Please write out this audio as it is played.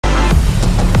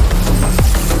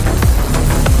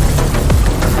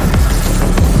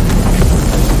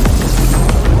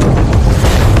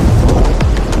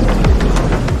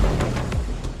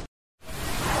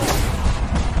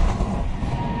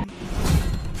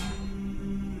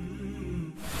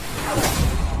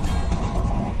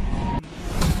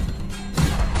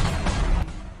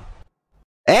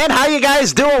And how you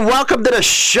guys doing? Welcome to the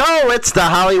show. It's the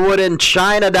Hollywood and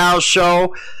China Doll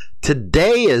Show.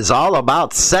 Today is all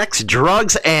about sex,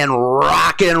 drugs, and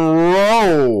rock and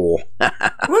roll.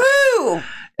 Woo!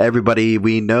 Everybody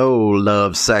we know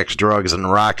loves sex, drugs,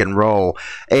 and rock and roll.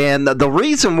 And the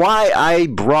reason why I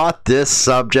brought this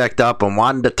subject up and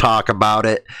wanted to talk about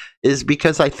it is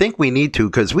because I think we need to,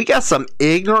 because we got some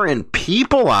ignorant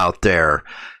people out there.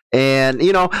 And,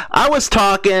 you know, I was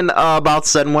talking about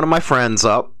setting one of my friends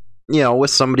up, you know, with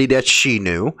somebody that she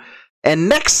knew. And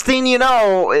next thing you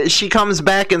know, she comes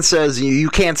back and says, you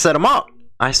can't set him up.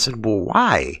 I said, well,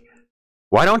 why?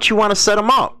 Why don't you want to set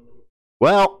him up?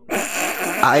 Well,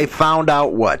 I found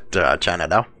out what, China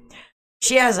Doll?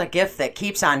 She has a gift that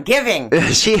keeps on giving.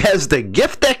 She has the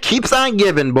gift that keeps on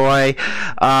giving, boy.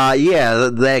 Yeah,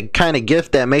 that kind of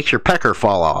gift that makes your pecker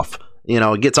fall off. You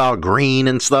know, it gets all green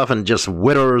and stuff and just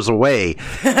withers away.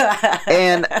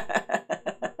 And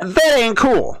that ain't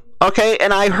cool. Okay,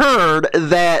 and I heard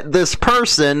that this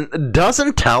person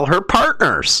doesn't tell her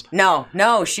partners. No,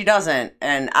 she doesn't.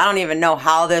 And I don't even know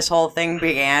how this whole thing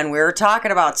began. We were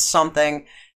talking about something,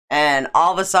 and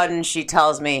all of a sudden she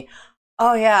tells me,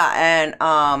 oh, yeah, and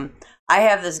I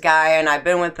have this guy, and I've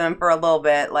been with him for a little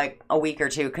bit, like a week or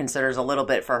two, considers a little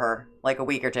bit for her, like a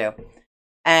week or two.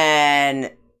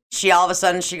 And she all of a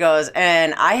sudden, she goes,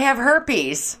 and I have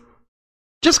herpes.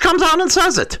 Just comes out and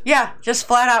says it. Yeah, just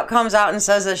flat out comes out and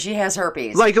says that she has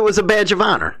herpes. Like it was a badge of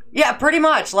honor. Yeah, pretty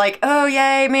much. Like, oh,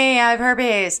 yay, me, I have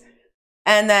herpes.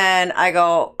 And then I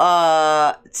go,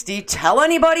 do you tell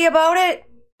anybody about it?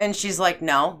 And she's like,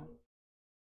 no.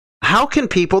 How can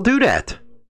people do that?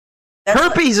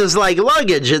 Herpes is like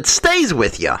luggage. It stays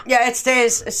with you. Yeah, it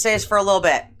stays for a little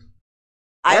bit.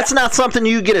 That's not something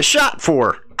you get a shot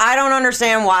for. I don't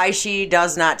understand why she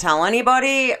does not tell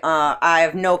anybody. I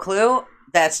have no clue.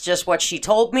 That's just what she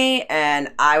told me, and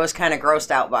I was kind of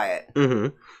grossed out by it.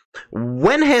 Mm-hmm.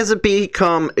 When has it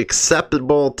become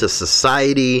acceptable to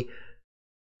society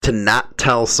to not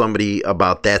tell somebody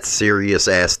about that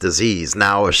serious-ass disease?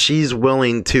 Now, if she's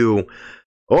willing to,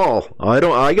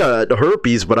 I got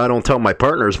herpes, but I don't tell my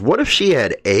partners. What if she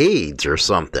had AIDS or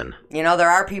something? You know, there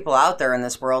are people out there in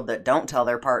this world that don't tell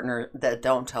their partner, that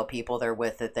don't tell people they're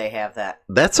with that they have that.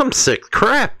 That's some sick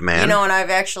crap, man. You know, and I've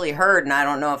actually heard, and I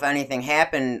don't know if anything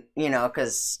happened, you know,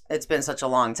 because it's been such a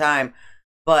long time,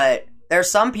 but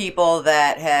there's some people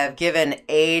that have given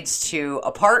AIDS to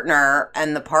a partner,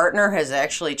 and the partner has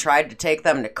actually tried to take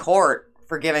them to court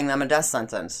for giving them a death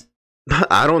sentence.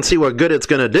 I don't see what good it's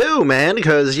going to do, man,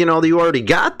 because, you know, you already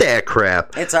got that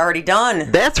crap. It's already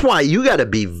done. That's why you got to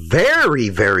be very,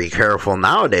 very careful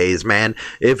nowadays, man.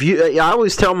 I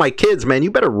always tell my kids, man, you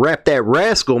better wrap that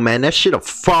rascal, man. That shit'll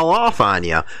fall off on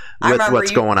you with what's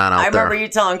going on out there. I remember you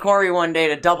telling Corey one day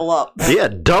to double up. Yeah,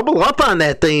 double up on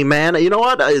that thing, man. You know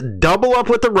what? Double up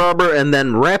with the rubber and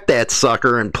then wrap that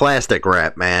sucker in plastic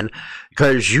wrap, man.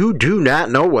 Because you do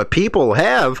not know what people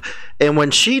have. And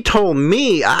when she told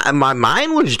me, my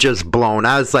mind was just blown.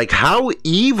 I was like, how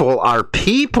evil are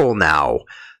people now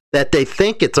that they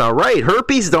think it's all right?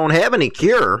 Herpes don't have any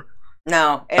cure.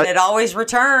 No, and it always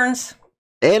returns.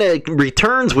 And it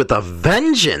returns with a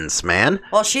vengeance, man.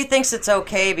 Well, she thinks it's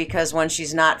okay because when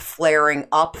she's not flaring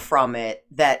up from it,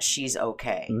 that she's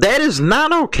okay. That is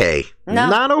not okay. No.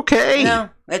 Not okay. No,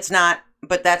 it's not.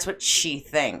 But that's what she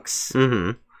thinks.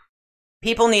 Mm-hmm.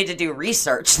 People need to do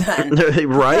research then.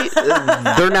 Right?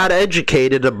 They're not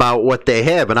educated about what they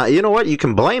have. And you know what? You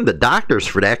can blame the doctors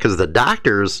for that, because the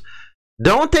doctors,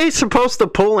 don't they supposed to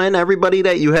pull in everybody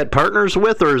that you had partners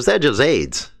with, or is that just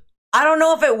AIDS? I don't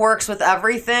know if it works with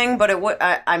everything, but it would.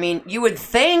 I mean, you would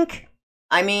think.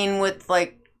 I mean, with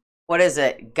like, what is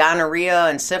it? Gonorrhea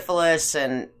and syphilis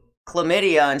and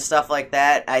chlamydia and stuff like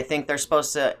that. I think they're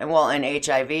supposed to, and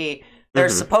HIV. They're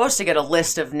supposed to get a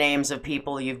list of names of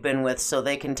people you've been with so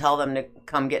they can tell them to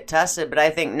come get tested. But I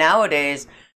think nowadays,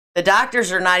 the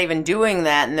doctors are not even doing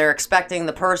that, and they're expecting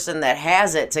the person that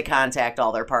has it to contact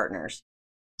all their partners.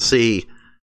 See,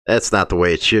 that's not the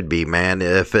way it should be, man.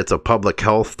 If it's a public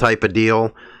health type of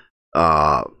deal,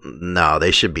 no,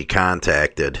 they should be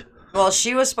contacted. Well,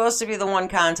 she was supposed to be the one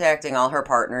contacting all her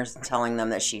partners and telling them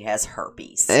that she has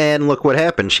herpes. And look what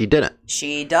happened. She didn't.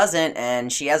 She doesn't, and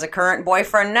she has a current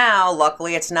boyfriend now.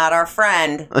 Luckily, it's not our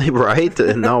friend. Right?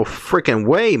 No freaking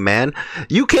way, man.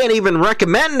 You can't even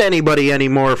recommend anybody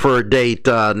anymore for a date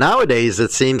nowadays,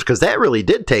 it seems, because that really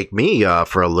did take me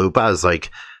for a loop. I was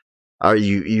like,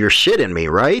 you're shitting me,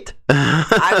 right?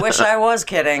 I wish I was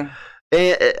kidding.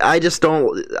 I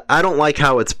don't like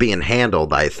how it's being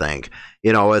handled, I think.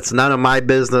 You know, it's none of my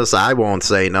business. I won't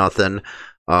say nothing.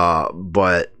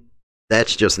 But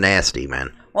that's just nasty,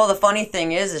 man. Well, the funny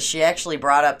thing is she actually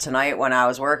brought up tonight when I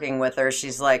was working with her,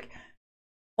 she's like,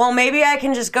 well, maybe I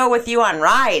can just go with you on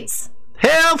rides.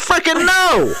 Hell freaking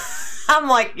no! I'm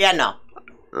like, yeah, no.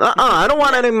 I don't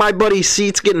want any of my buddy's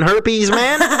seats getting herpes,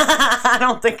 man. I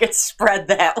don't think it's spread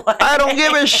that way. I don't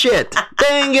give a shit.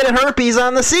 They ain't getting herpes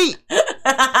on the seat.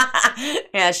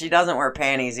 Yeah, she doesn't wear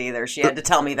panties either. She had to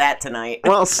tell me that tonight.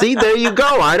 Well, see, there you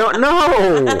go. I don't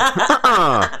know.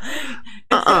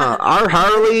 Our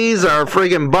Harleys are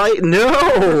friggin' bite. No.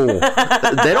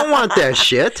 They don't want that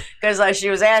shit. Because she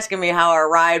was asking me how our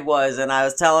ride was, and I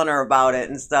was telling her about it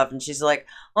and stuff, and she's like,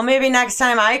 well, maybe next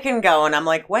time I can go. And I'm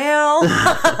like, well,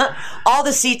 all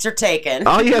the seats are taken.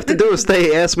 All you have to do is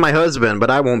ask my husband,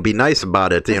 but I won't be nice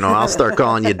about it. I'll start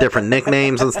calling you different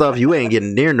nicknames and stuff. You ain't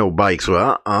getting near no bikes.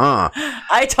 Well,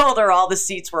 I told her all the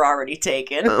seats were already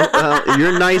taken. Well,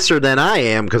 you're nicer than I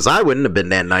am, because I wouldn't have been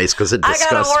that nice, because it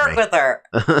disgusts me. I gotta work with her.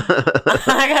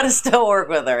 I gotta still work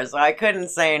with her, so I couldn't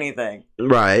say anything.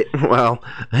 Right. Well,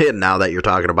 now that you're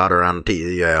talking about her on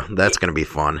TV, yeah, that's gonna be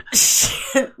fun.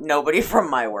 Nobody from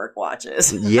my work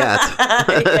watches. Yet.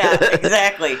 Yeah,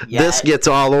 exactly. Yet. This gets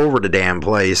all over the damn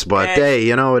place, but hey,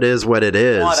 it is what it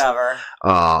is. Whatever.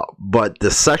 But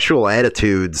the sexual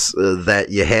attitudes that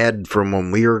you had from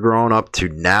when we were growing up to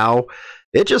now,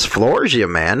 it just floors you,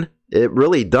 man. It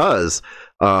really does.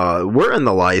 We're in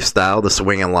the lifestyle, the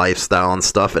swinging lifestyle and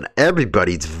stuff, and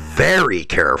everybody's very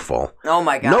careful. Oh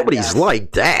my God. Nobody's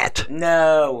like that.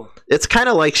 No. It's kind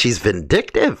of like she's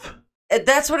vindictive.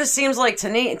 That's what it seems like to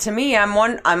me.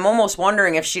 I'm almost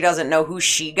wondering if she doesn't know who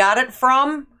she got it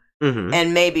from,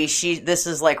 and maybe this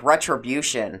is like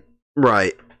retribution.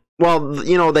 Right. Well,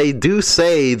 they do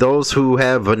say those who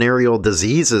have venereal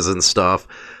diseases and stuff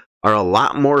are a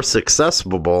lot more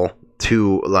susceptible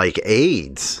to like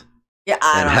AIDS,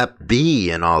 and Hep B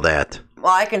and all that.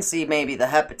 Well, I can see maybe the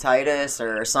hepatitis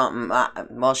or something.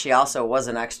 Well, she also was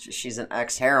she's an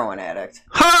ex-heroin addict.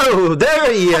 Oh,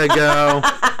 there you go.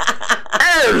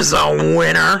 There's a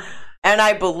winner. And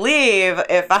I believe,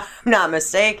 if I'm not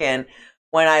mistaken,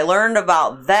 when I learned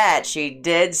about that, she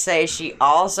did say she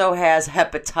also has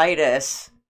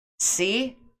hepatitis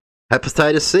C.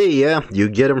 Hepatitis C, yeah. You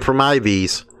get them from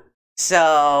IVs.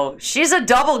 So, she's a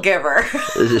double giver.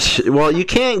 Well, you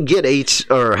can't get H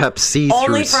or Hep C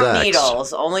through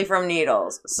sex. Only from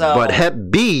needles. So, but Hep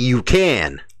B, you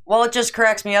can. Well, it just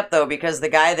cracks me up, though, because the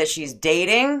guy that she's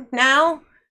dating now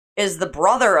is the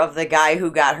brother of the guy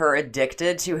who got her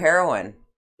addicted to heroin.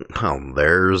 Oh,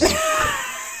 there's...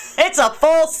 It's a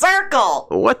full circle.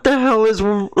 What the hell is...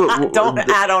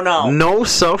 I don't know. No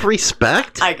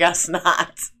self-respect? I guess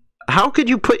not. How could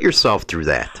you put yourself through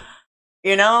that?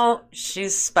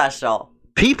 She's special.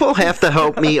 People have to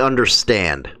help me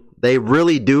understand. They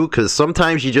really do, because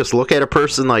sometimes you just look at a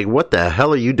person like, what the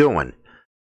hell are you doing?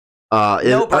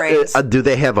 No brains. Do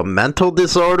they have a mental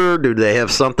disorder? Do they have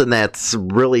something that's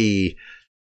really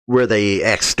where they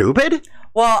act stupid?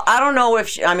 Well, I don't know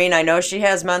if I know she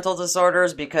has mental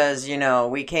disorders because,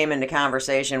 we came into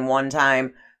conversation one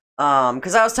time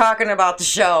because I was talking about the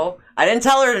show. I didn't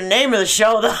tell her the name of the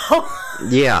show, though.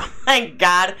 Yeah. Thank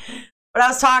God. But I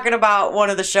was talking about one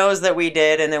of the shows that we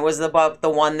did, and it was about the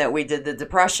one that we did, the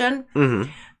depression,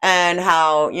 and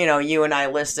how, you and I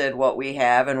listed what we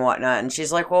have and whatnot. And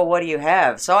she's like, well, what do you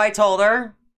have? So I told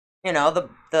her,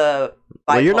 the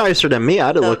well, you're nicer than me.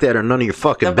 I'd have looked at her, none of your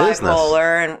fucking business.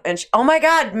 Bipolar, and she, oh my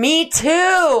God, me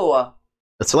too.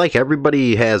 It's like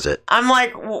everybody has it. I'm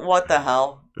like, what the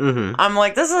hell? I'm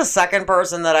like, this is the second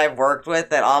person that I've worked with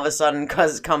that all of a sudden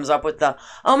comes up with the,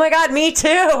 oh my God, me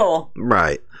too.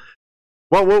 Right.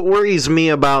 Well, what worries me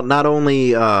about not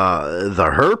only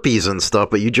the herpes and stuff,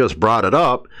 but you just brought it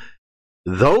up,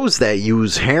 those that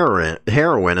use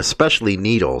heroin, especially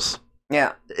needles.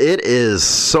 Yeah. It is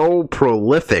so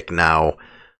prolific now.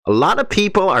 A lot of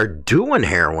people are doing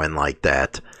heroin like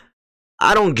that.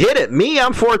 I don't get it. Me,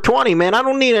 I'm 420, man. I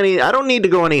don't need to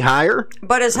go any higher.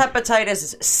 But as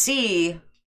hepatitis C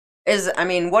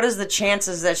what is the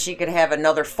chances that she could have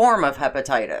another form of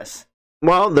hepatitis?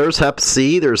 Well, there's Hep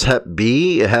C, there's Hep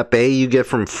B, Hep A you get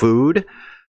from food.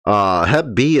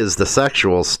 Hep B is the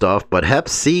sexual stuff, but Hep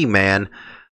C, man,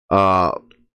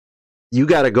 you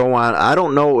got to go on. I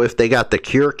don't know if they got the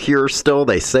cure still.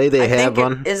 They say they have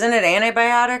one. Isn't it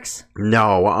antibiotics?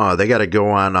 No, they got to go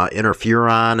on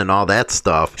interferon and all that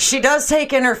stuff. She does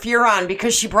take interferon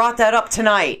because she brought that up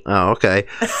tonight. Oh, okay.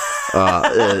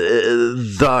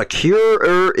 The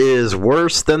cure is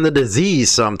worse than the disease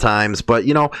sometimes, but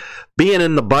being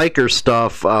in the biker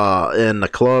stuff in the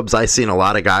clubs, I've seen a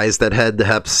lot of guys that had the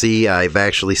Hep C. I've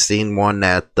actually seen one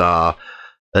that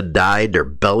died. Their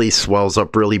belly swells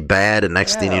up really bad, and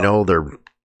next thing you know, they're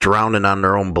drowning on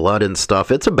their own blood and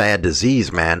stuff. It's a bad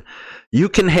disease, man. You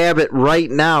can have it right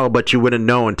now, but you wouldn't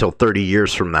know until 30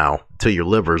 years from now, till your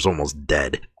liver's almost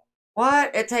dead.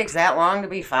 What? It takes that long to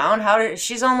be found?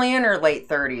 She's only in her late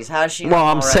 30s. How does she know Well,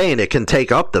 I'm already? saying it can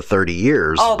take up to 30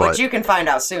 years. Oh, but you can find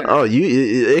out sooner. Oh,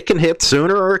 it can hit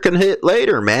sooner or it can hit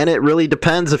later, man. It really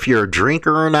depends if you're a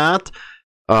drinker or not.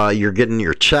 You're getting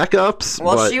your checkups,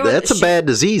 Well, but that's a bad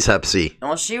disease, Hep C.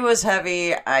 Well, she was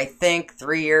heavy, I think,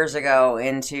 3 years ago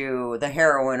into the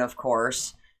heroin, of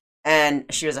course, and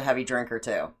she was a heavy drinker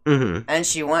too. Mm-hmm. And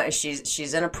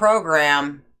she's in a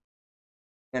program.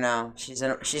 You know,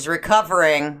 she's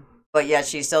recovering, but yet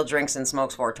she still drinks and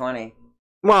smokes 420.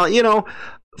 Well,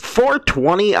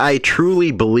 420, I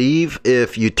truly believe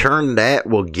if you turn that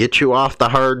will get you off the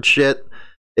hard shit.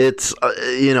 It's,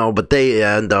 but they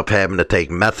end up having to take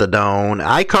methadone.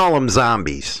 I call them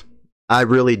zombies. I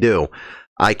really do.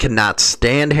 I cannot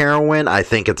stand heroin. I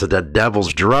think it's the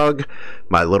devil's drug.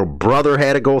 My little brother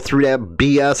had to go through that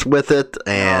BS with it,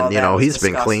 and he's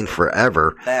disgusting. been clean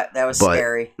forever. That was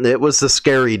scary. It was a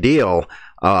scary deal.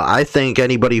 I think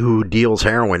anybody who deals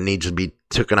heroin needs to be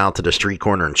taken out to the street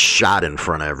corner and shot in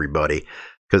front of everybody.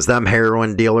 Because them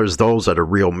heroin dealers, those are the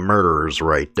real murderers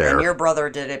right there. And your brother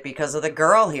did it because of the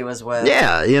girl he was with.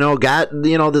 Yeah,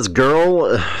 this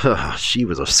girl, she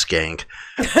was a skank.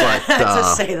 But, to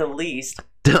say the least.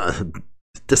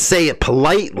 To say it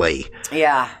politely.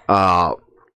 Yeah.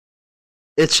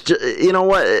 It's just,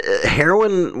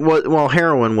 heroin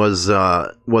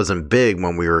wasn't big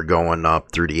when we were going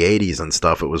up through the 80s and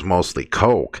stuff. It was mostly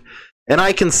coke. And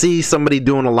I can see somebody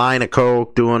doing a line of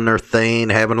coke, doing their thing,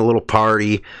 having a little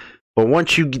party. But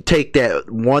once you take that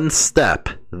one step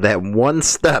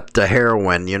to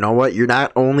heroin, you know what? You're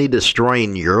not only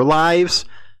destroying your lives,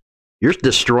 you're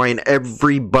destroying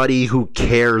everybody who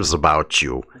cares about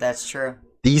you. That's true.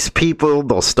 These people,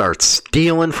 they'll start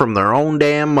stealing from their own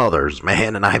damn mothers,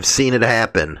 man, and I've seen it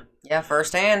happen. Yeah,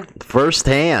 firsthand.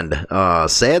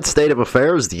 Sad state of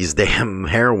affairs, these damn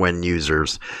heroin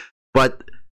users. But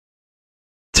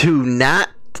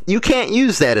you can't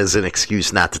use that as an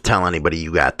excuse not to tell anybody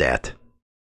you got that.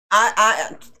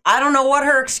 I don't know what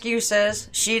her excuse is.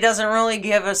 She doesn't really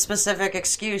give a specific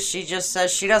excuse. She just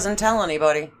says she doesn't tell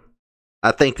anybody.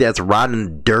 I think that's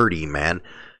rotten dirty, man.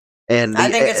 And I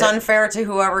think it's unfair to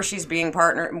whoever she's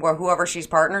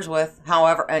partners with.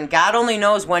 However, and God only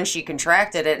knows when she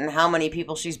contracted it and how many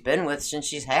people she's been with since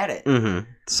she's had it. Mm-hmm.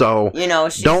 So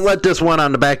don't let this one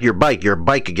on the back of your bike. Your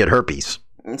bike could get herpes.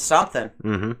 Something.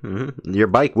 Mm-hmm, mm-hmm. Your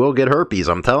bike will get herpes,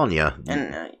 I'm telling you.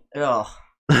 And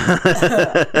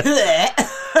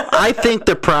I think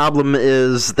the problem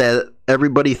is that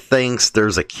everybody thinks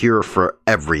there's a cure for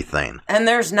everything. And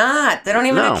there's not. They don't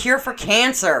even have a cure for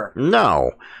cancer.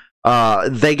 No.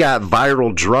 They got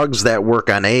viral drugs that work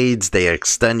on AIDS. They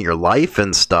extend your life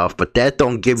and stuff, but that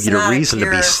don't give you a reason to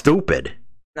be stupid.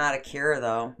 Not a cure,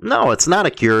 though. No, it's not a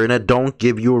cure, and it don't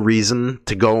give you a reason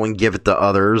to go and give it to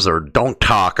others or don't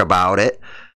talk about it.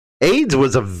 AIDS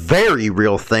was a very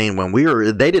real thing when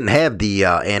they didn't have the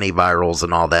antivirals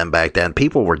and all that back then.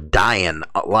 People were dying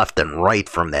left and right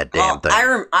from that damn thing.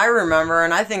 I remember,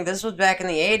 and I think this was back in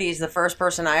the 80s, the first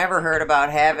person I ever heard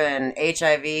about having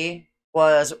HIV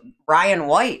was Ryan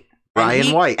White.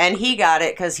 And he got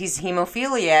it because he's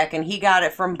hemophiliac, and he got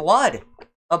it from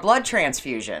a blood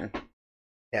transfusion.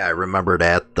 Yeah, I remember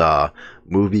that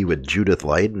movie with Judith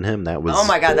Light and him. That was, oh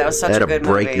my God, that was such a good movie.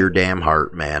 That'll break your damn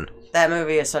heart, man. That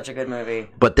movie is such a good movie.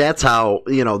 But that's how,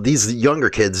 these younger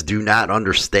kids do not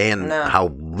understand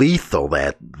how lethal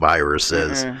that virus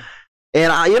is. Mm-hmm.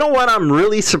 And you know what? I'm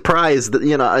really surprised that,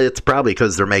 it's probably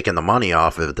because they're making the money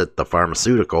off of it, the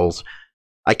pharmaceuticals.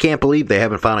 I can't believe they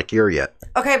haven't found a cure yet.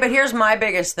 Okay, but here's my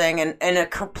biggest thing,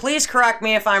 and please correct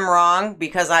me if I'm wrong,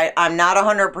 because I'm not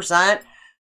 100%,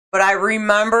 but I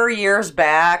remember years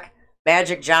back,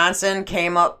 Magic Johnson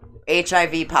came up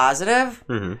HIV positive,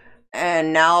 mm-hmm.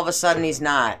 and now all of a sudden he's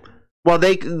not. Well,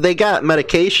 they got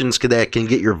medications that can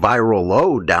get your viral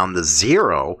load down to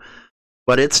 0,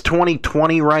 but it's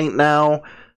 2020 right now.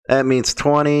 That means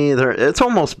 20. It's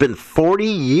almost been 40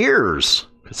 years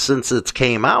since it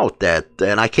came out,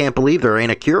 and I can't believe there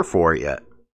ain't a cure for it yet.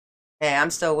 Hey,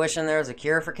 I'm still wishing there was a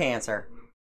cure for cancer.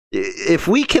 If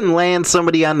we can land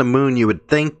somebody on the moon, you would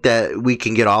think that we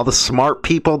can get all the smart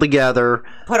people together.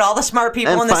 Put all the smart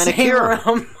people in the same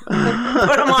room.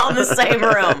 Put them all in the same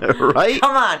room. Right?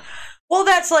 Come on. Well,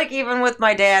 that's like even with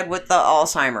my dad with the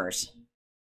Alzheimer's.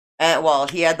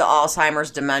 He had the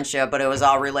Alzheimer's dementia, but it was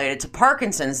all related to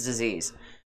Parkinson's disease.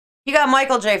 You got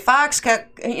Michael J. Fox,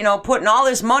 putting all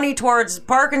this money towards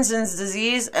Parkinson's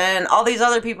disease, and all these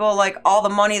other people, like all the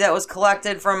money that was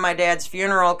collected from my dad's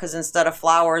funeral, because instead of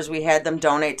flowers, we had them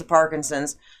donate to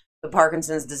the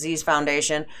Parkinson's Disease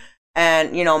Foundation.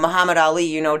 And, Muhammad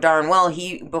Ali, darn well,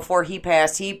 before he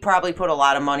passed, he probably put a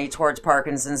lot of money towards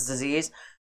Parkinson's disease.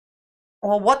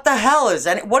 Well, what the hell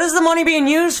what is the money being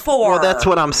used for? Well, that's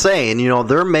what I'm saying.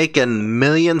 They're making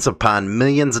millions upon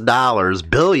millions of dollars,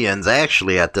 billions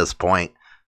actually at this point,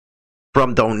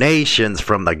 from donations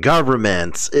from the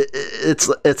governments.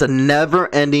 It's a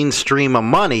never-ending stream of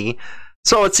money,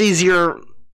 so it's easier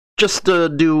just to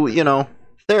do,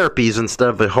 therapies instead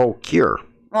of a whole cure.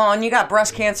 Well, and you got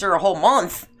breast cancer a whole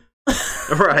month.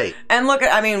 Right. And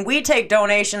we take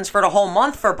donations for the whole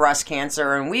month for breast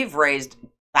cancer, and we've raised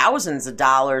thousands of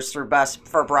dollars for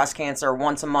breast cancer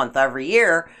once a month every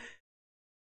year.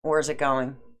 Where's it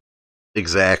going?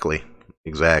 Exactly.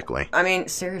 I mean,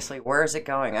 seriously, where is it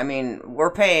going? I mean,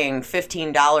 we're paying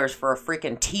 $15 for a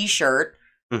freaking t-shirt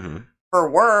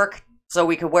for work so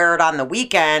we could wear it on the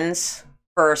weekends.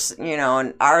 First,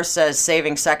 and ours says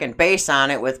saving second base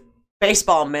on it with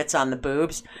baseball mitts on the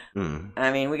boobs.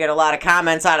 I mean, we get a lot of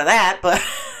comments out of that, but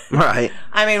right.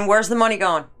 I mean, where's the money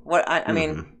going? I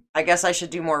mean, I guess I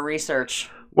should do more research.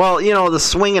 Well, the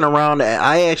swinging around,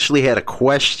 I actually had a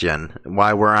question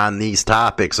while we're on these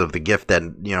topics of the gift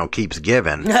that, keeps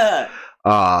giving. From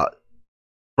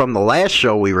the last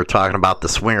show, we were talking about the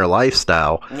swinger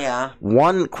lifestyle. Yeah.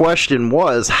 One question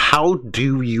was, how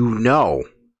do you know?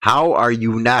 How are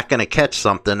you not going to catch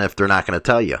something if they're not going to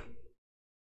tell you?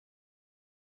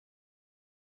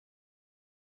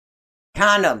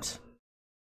 Condoms.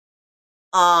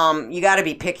 You got to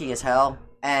be picky as hell.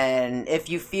 And if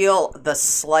you feel the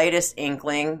slightest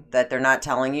inkling that they're not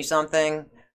telling you something,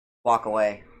 walk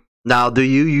away. Now, do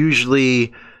you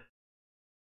usually,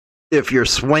 if you're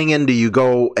swinging, do you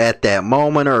go at that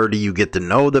moment or do you get to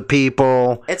know the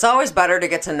people? It's always better to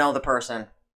get to know the person.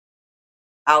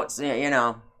 I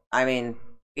mean,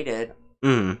 we did.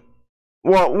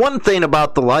 Well, one thing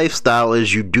about the lifestyle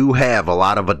is you do have a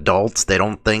lot of adults. They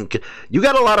don't think, you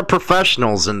got a lot of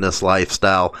professionals in this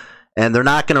lifestyle. And they're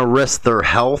not going to risk their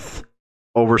health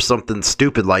over something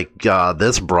stupid like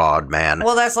this broad, man.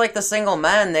 Well, that's like the single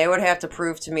men. They would have to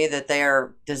prove to me that they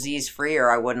are disease-free or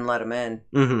I wouldn't let them in.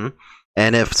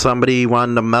 And if somebody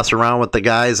wanted to mess around with the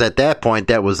guys at that point,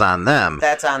 that was on them.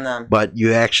 That's on them. But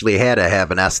you actually had to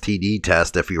have an STD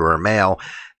test if you were a male.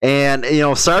 And,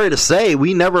 sorry to say,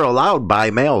 we never allowed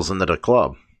bi males into the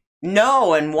club.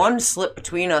 No, and one slipped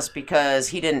between us because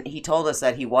he told us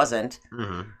that he wasn't.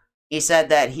 He said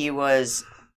that he was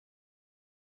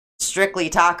strictly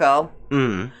taco.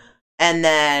 And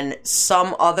then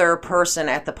some other person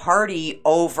at the party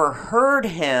overheard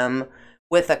him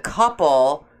with a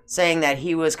couple saying that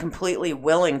he was completely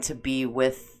willing to be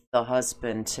with the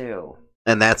husband, too.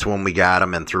 And that's when we got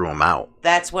him and threw him out.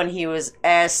 That's when he was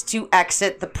asked to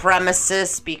exit the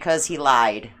premises because he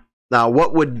lied. Now,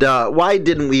 why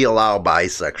didn't we allow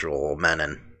bisexual men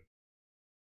in?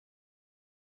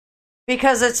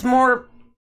 Because it's more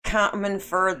common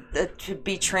for it to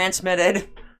be transmitted.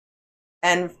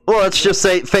 And well, let's just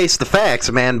face the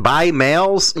facts, man. Bi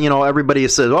males, everybody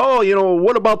says, oh,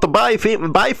 what about the bi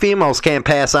females can't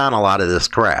pass on a lot of this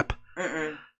crap.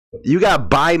 You got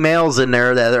bi males in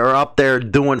there that are up there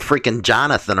doing freaking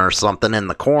Jonathan or something in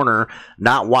the corner,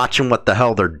 not watching what the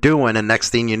hell they're doing, and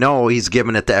next thing you know, he's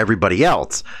giving it to everybody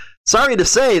else. Sorry to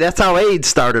say, that's how AIDS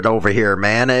started over here,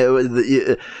 man.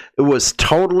 It was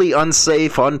totally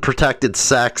unsafe, unprotected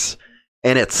sex,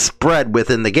 and it spread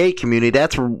within the gay community.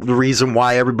 That's the reason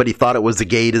why everybody thought it was a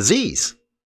gay disease.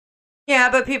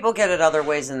 Yeah, but people get it other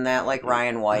ways than that, like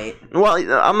Ryan White. Well,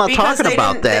 I'm not talking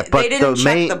about that. But they didn't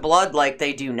check the blood like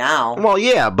they do now. Well,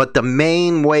 yeah, but the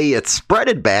main way it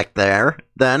spreaded back there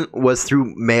then was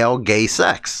through male gay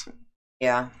sex.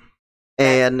 Yeah.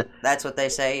 And that's what they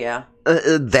say, yeah.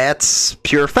 That's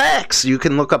pure facts. You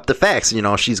can look up the facts.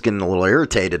 She's getting a little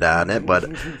irritated on it, but,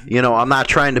 I'm not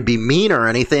trying to be mean or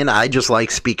anything. I just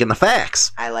like speaking the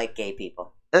facts. I like gay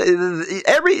people.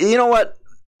 You know what?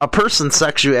 A person's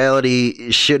sexuality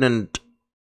shouldn't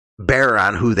bear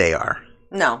on who they are.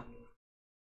 No.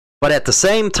 But at the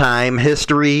same time,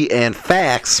 history and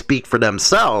facts speak for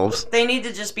themselves. They need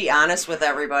to just be honest with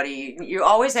everybody. You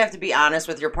always have to be honest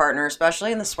with your partner,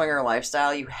 especially in the swinger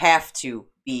lifestyle. You have to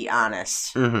be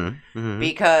honest.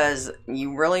 Because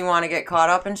you really want to get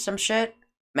caught up in some shit,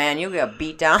 man, you get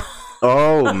beat down.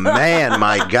 Oh, man,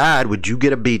 my God, would you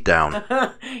get a beat down?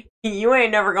 You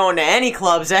ain't never going to any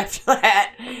clubs after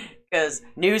that. Because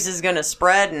news is going to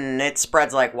spread, and it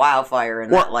spreads like wildfire in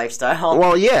that lifestyle.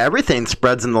 Well, yeah, everything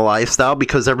spreads in the lifestyle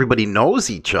because everybody knows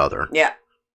each other. Yeah.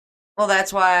 Well,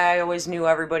 that's why I always knew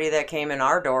everybody that came in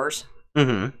our doors.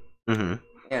 Mm-hmm.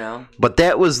 Mm-hmm. You know. But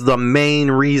that was the main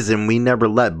reason we never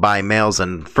let by mails.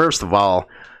 And first of all,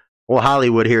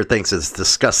 Hollywood here thinks it's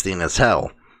disgusting as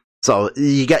hell. So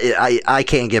I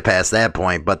can't get past that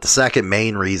point. But the second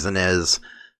main reason is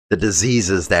the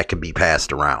diseases that can be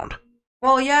passed around.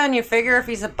 Well, yeah, and you figure if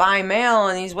he's a bi male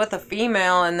and he's with a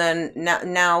female, and then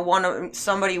now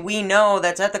somebody we know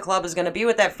that's at the club is going to be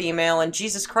with that female, and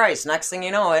Jesus Christ, next thing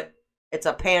you know, it's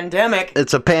a pandemic.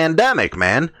 It's a pandemic,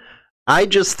 man. I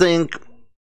just think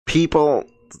people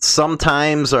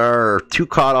sometimes are too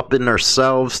caught up in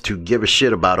themselves to give a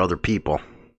shit about other people.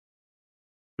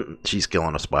 She's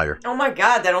killing a spider. Oh my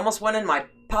God, that almost went in my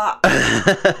pop.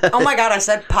 Oh my God, I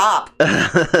said pop.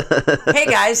 Hey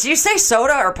guys, do you say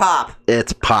soda or pop?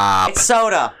 It's pop. It's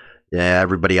soda. Yeah,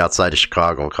 everybody outside of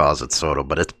Chicago calls it soda,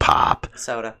 but it's pop.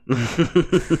 Soda.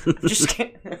 Just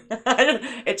kidding.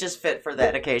 It just fit for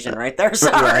that occasion right there.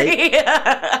 Sorry.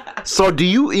 Right? So do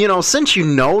you, since you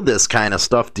know this kind of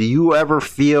stuff, do you ever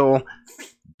feel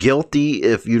guilty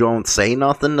if you don't say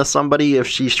nothing to somebody if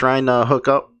she's trying to hook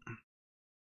up?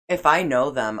 If I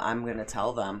know them, I'm going to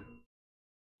tell them.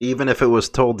 Even if it was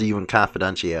told to you in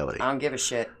confidentiality? I don't give a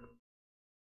shit.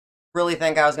 Really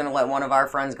think I was going to let one of our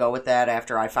friends go with that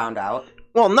after I found out?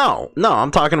 Well, no,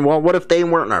 I'm talking, what if they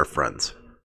weren't our friends?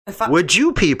 Would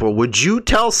you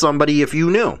tell somebody if you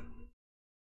knew?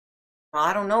 Well,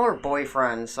 I don't know her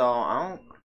boyfriend, so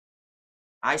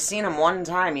I seen him one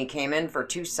time. He came in for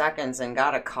 2 seconds and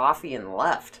got a coffee and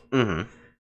left. Mm-hmm.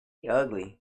 He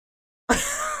ugly.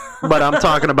 But I'm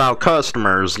talking about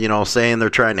customers, saying they're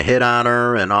trying to hit on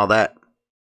her and all that.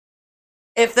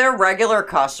 If they're regular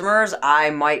customers,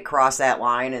 I might cross that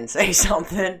line and say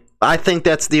something. I think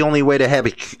that's the only way to have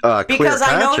a clear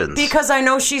conscience. Because I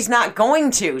know she's not going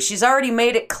to. She's already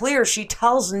made it clear she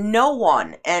tells no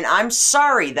one. And I'm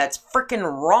sorry, that's freaking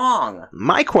wrong.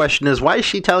 My question is, why does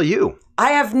she tell you?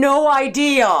 I have no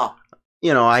idea.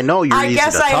 I know you're easy to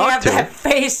talk to. I guess I have that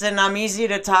face and I'm easy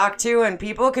to talk to, and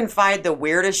people can find the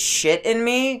weirdest shit in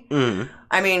me. Mm.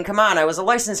 I mean, come on. I was a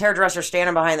licensed hairdresser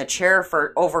standing behind the chair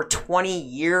for over 20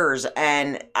 years,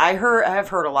 and I've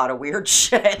heard a lot of weird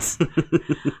shit.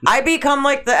 I become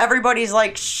like everybody's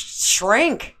like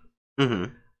shrink.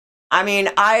 Mm-hmm. I mean,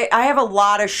 I have a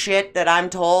lot of shit that I'm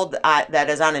told that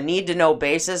is on a need-to-know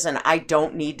basis, and I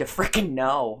don't need to freaking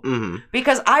know. Mm-hmm.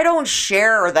 Because I don't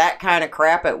share that kind of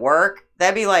crap at work.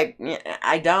 That'd be like,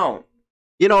 I don't.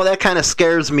 That kind of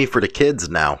scares me for the kids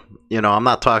now. I'm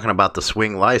not talking about the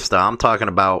swing lifestyle. I'm talking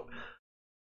about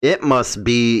it must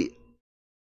be,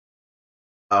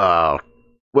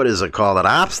 what is it called? An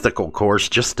obstacle course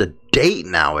just to date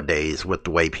nowadays with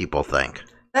the way people think.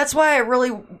 That's why I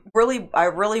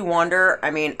really wonder. I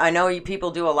mean, I know you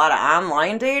people do a lot of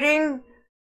online dating.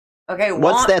 Okay,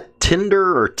 what's that,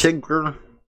 Tinder or Tigger?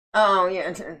 Oh,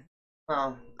 yeah.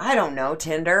 Well, I don't know,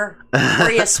 Tinder.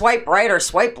 Where you swipe right or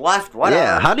swipe left, whatever.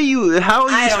 Yeah, how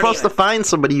are you supposed to find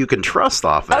somebody you can trust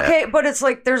off of that? Okay, but it's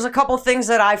like there's a couple things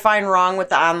that I find wrong with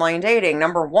the online dating.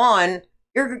 Number one,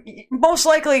 you're most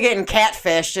likely getting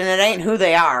catfished and it ain't who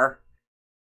they are.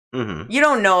 Mm-hmm. You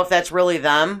don't know if that's really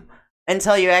them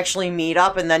until you actually meet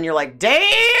up, and then you're like,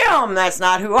 damn, that's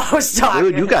not who I was talking to.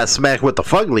 Dude, you got smacked with the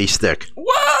fugly stick.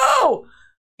 Whoa!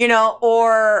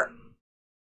 Or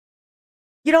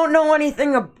you don't know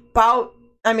anything about,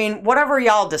 I mean, whatever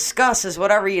y'all discuss is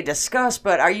whatever you discuss,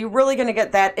 but are you really going to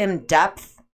get that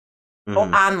in-depth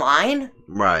online?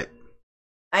 Right.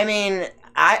 I mean,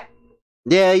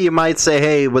 Yeah, you might say,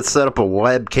 hey, let's set up a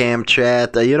webcam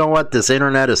chat. You know what? This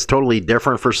internet is totally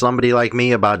different for somebody like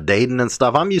me about dating and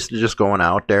stuff. I'm used to just going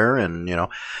out there and,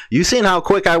 you seen how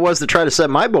quick I was to try to set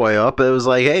my boy up. It was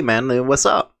like, hey, man, what's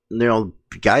up?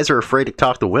 Guys are afraid to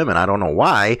talk to women. I don't know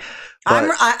why.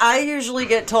 I usually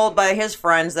get told by his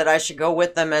friends that I should go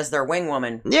with them as their wing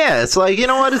woman. Yeah, it's like, you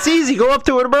know what? It's easy. Go up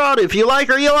to it abroad. If you like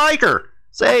her, you like her.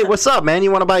 Say, hey, what's up, man?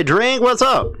 You want to buy a drink? What's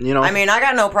up? I mean, I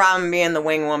got no problem being the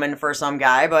wing woman for some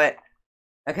guy, but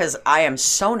because I am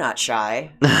so not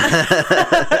shy.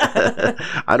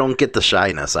 I don't get the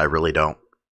shyness. I really don't.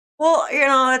 Well,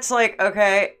 it's like,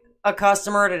 okay, a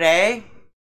customer today,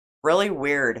 really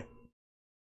weird,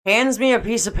 hands me a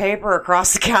piece of paper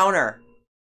across the counter.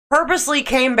 Purposely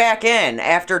came back in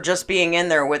after just being in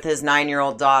there with his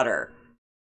 9-year-old daughter.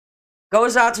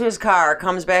 Goes out to his car,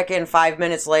 comes back in 5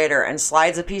 minutes later, and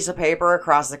slides a piece of paper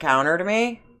across the counter to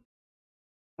me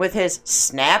with his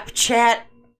Snapchat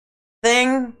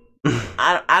thing.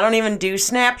 I don't even do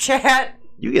Snapchat.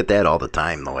 You get that all the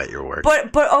time, though, at your work.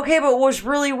 But it was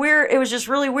really weird. It was just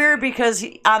really weird because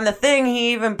on the thing,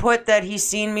 he even put that he's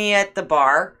seen me at the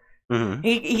bar. Mm-hmm.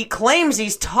 He claims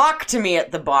he's talked to me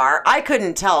at the bar. I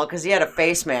couldn't tell because he had a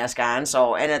face mask on.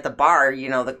 And at the bar,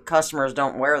 the customers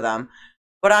don't wear them.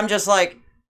 But I'm just like,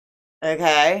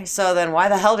 okay, so then why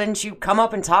the hell didn't you come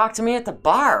up and talk to me at the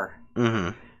bar?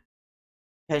 Mm-hmm.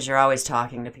 Because you're always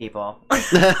talking to people. Well,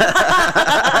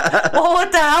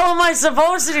 what the hell am I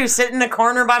supposed to do? Sit in the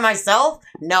corner by myself?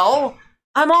 No.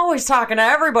 I'm always talking to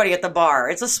everybody at the bar.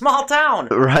 It's a small town.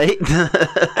 Right?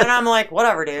 And I'm like,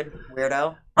 whatever, dude.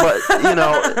 Weirdo. But,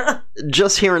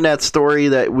 just hearing that story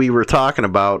that we were talking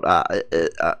about,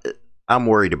 I'm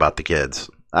worried about the kids.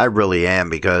 I really am,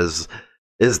 because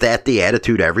is that the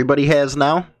attitude everybody has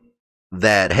now?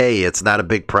 That, hey, it's not a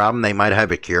big problem. They might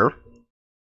have a cure?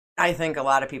 I think a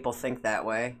lot of people think that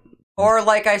way. Or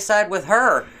like I said with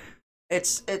her,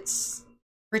 it's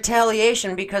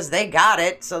retaliation because they got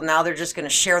it, so now they're just going to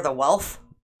share the wealth.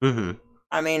 Mm-hmm.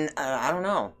 I mean, I don't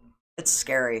know. It's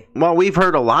scary. Well, we've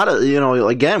heard a lot of,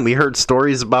 again, we heard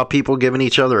stories about people giving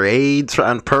each other AIDS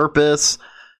on purpose.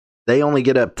 They only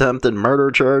get attempted murder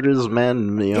charges,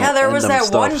 man. Yeah, there was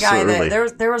that one guy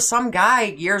there was some guy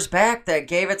years back that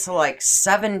gave it to like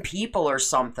 7 people or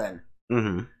something.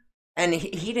 Mm-hmm. And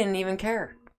he didn't even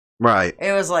care. Right.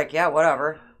 It was like, yeah,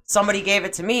 whatever. Somebody gave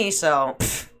it to me, so...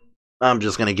 I'm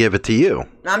just going to give it to you.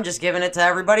 I'm just giving it to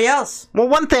everybody else. Well,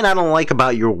 one thing I don't like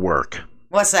about your work...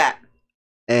 What's that?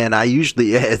 And I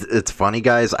usually... It's funny,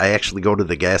 guys. I actually go to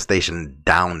the gas station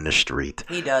down the street.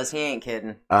 He does. He ain't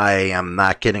kidding. I am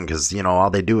not kidding, because, all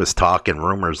they do is talk and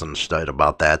rumors and shit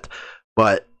about that.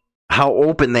 But how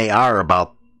open they are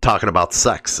about talking about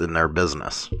sex in their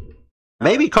business.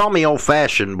 Maybe call me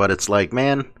old-fashioned, but it's like,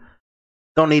 man,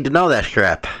 don't need to know that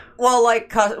crap. Well,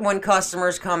 like, when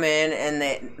customers come in and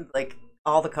they, like,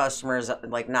 all the customers,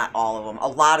 like, not all of them, a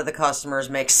lot of the customers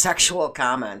make sexual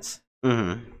comments.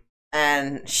 Mm-hmm.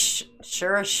 And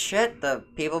sure as shit, the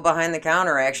people behind the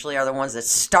counter actually are the ones that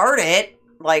start it.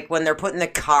 Like, when they're putting the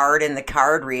card in the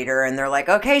card reader and they're like,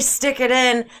 okay, stick it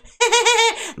in.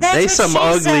 They some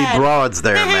ugly broads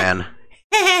there, man.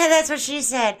 That's what she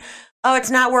said. Oh,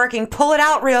 it's not working. Pull it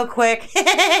out real quick.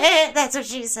 That's what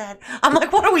she said. I'm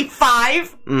like, what are we,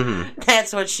 5? Mm-hmm.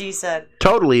 That's what she said.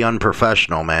 Totally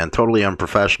unprofessional, man. Totally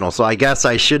unprofessional. So I guess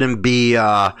I shouldn't be,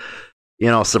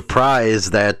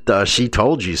 surprised that she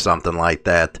told you something like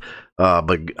that.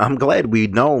 But I'm glad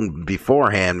we'd known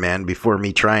beforehand, man, before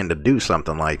me trying to do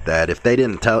something like that. If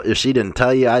she didn't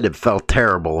tell you, I'd have felt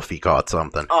terrible if he caught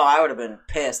something. Oh, I would have been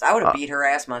pissed. I would have beat her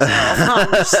ass myself.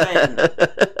 I'm just saying.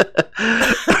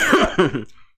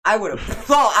 I would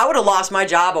have lost my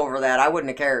job over that. I wouldn't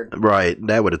have cared. Right.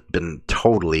 That would have been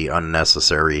totally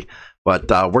unnecessary. But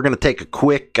we're going to take a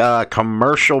quick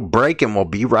commercial break, and we'll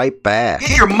be right back.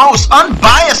 Get your most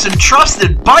unbiased and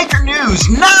trusted biker news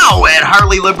now at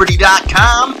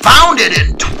HarleyLiberty.com. Founded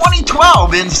in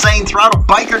 2012, Insane Throttle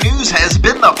Biker News has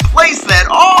been the place that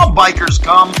all bikers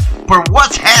come for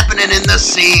what's happening in the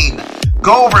scene.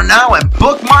 Go over now and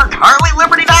bookmark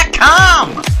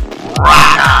HarleyLiberty.com.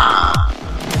 Rock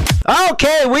on!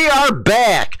 Okay, we are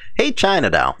back. Hey, China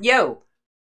Doll. Yo.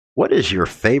 What is your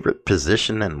favorite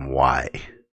position and why?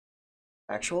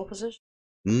 Actual position?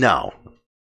 No.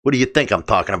 What do you think I'm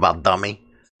talking about, dummy?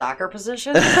 Soccer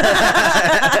position?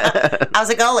 I was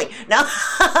a goalie. No.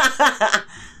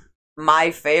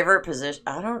 My favorite position?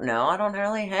 I don't know. I don't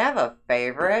really have a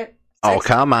favorite. Oh,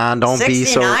 come on. Don't be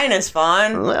so... 69 is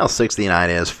fun. Well, 69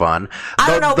 is fun.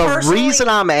 I don't know, the reason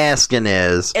I'm asking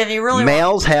is if you really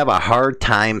males have a hard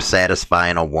time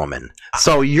satisfying a woman.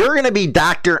 So you're going to be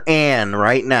Dr. Ann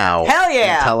right now. Hell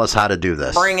yeah. And tell us how to do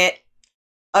this. Bring it.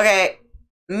 Okay.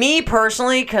 Me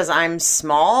personally, because I'm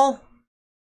small,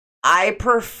 I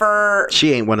prefer...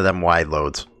 She ain't one of them wide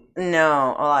loads.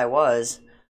 No. Well, I was.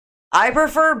 I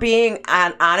prefer being,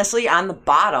 honestly, on the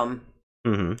bottom.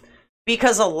 Mm-hmm.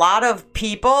 Because a lot of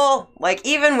people, like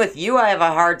even with you, I have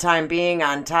a hard time being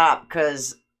on top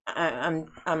because I'm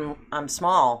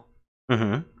small.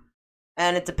 Mm-hmm.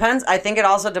 And it depends. I think it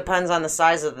also depends on the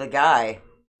size of the guy.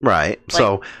 Right. Like,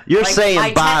 so you're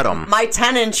saying bottom. My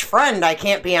 10-inch friend, I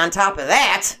can't be on top of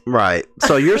that. Right.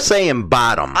 So you're saying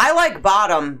bottom. I like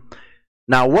bottom.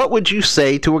 Now, what would you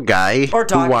say to a guy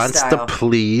who wants to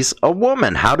please a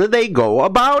woman? How do they go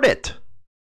about it?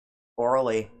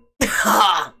 Orally.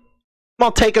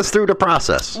 Well, take us through the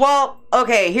process. Well,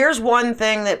 okay, here's one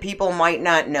thing that people might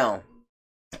not know.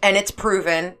 And it's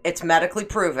proven, it's medically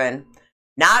proven.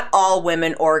 Not all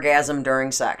women orgasm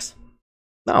during sex.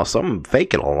 No, some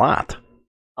fake it a lot.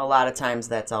 A lot of times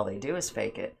that's all they do is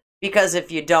fake it. Because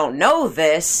if you don't know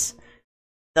this,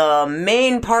 the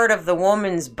main part of the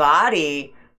woman's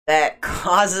body that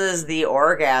causes the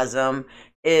orgasm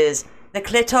is the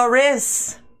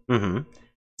clitoris. Mm-hmm.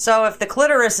 So if the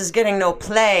clitoris is getting no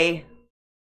play,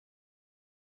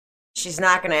 she's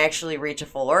not going to actually reach a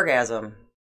full orgasm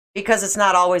because it's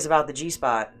not always about the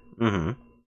G-spot. Mm-hmm.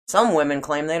 Some women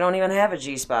claim they don't even have a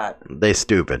G-spot. They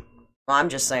stupid. Well, I'm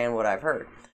just saying what I've heard.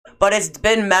 But it's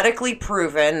been medically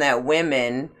proven that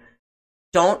women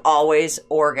don't always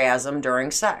orgasm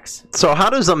during sex. So how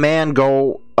does a man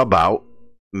go about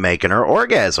making her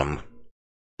orgasm?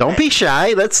 Don't be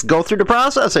shy. Let's go through the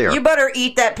process here. You better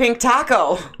eat that pink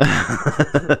taco.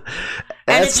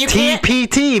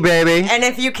 STPT, baby. And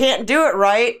if you can't do it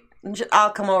right,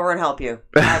 I'll come over and help you.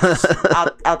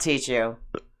 I'll teach you.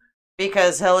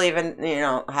 Because he'll even,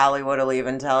 Hollywood will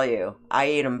even tell you, I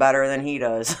eat him better than he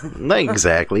does.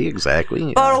 Exactly.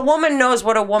 But a woman knows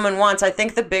what a woman wants. I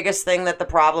think the biggest thing that the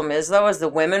problem is, though, is the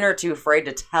women are too afraid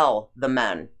to tell the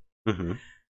men. Mm-hmm.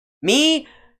 Me,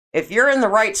 if you're in the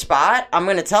right spot, I'm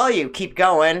going to tell you, keep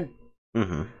going.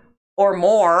 Mm-hmm. Or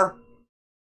more.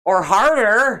 Or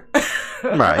harder.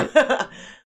 Right.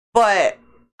 But,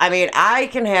 I mean, I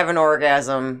can have an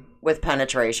orgasm with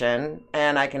penetration,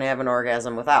 and I can have an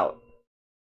orgasm without.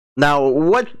 Now,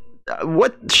 what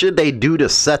should they do to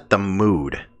set the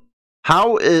mood?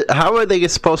 How are they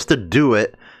supposed to do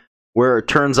it where it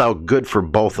turns out good for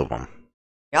both of them?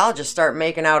 Y'all just start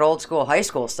making out old school high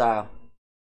school style.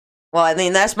 Well, I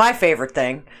mean, that's my favorite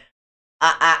thing.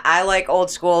 I like old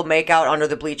school make out under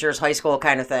the bleachers high school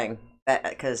kind of thing,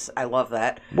 because I love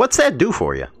that. What's that do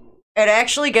for you? It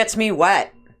actually gets me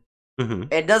wet. Mm-hmm.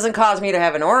 It doesn't cause me to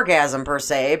have an orgasm per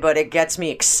se, but it gets me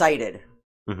excited.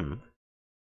 Mm-hmm.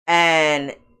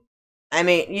 And I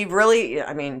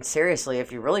mean, seriously,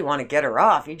 if you really want to get her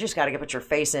off, you just got to put your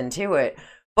face into it.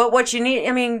 But what you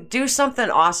need, do something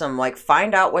awesome. Like,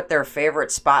 find out what their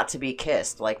favorite spot to be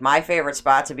kissed. Like, my favorite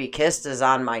spot to be kissed is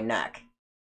on my neck.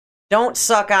 Don't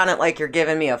suck on it like you're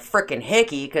giving me a frickin'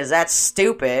 hickey, because that's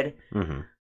stupid. Mm-hmm.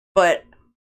 But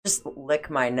just lick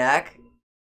my neck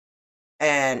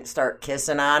and start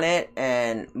kissing on it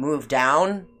and move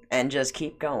down and just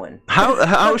keep going.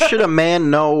 How should a man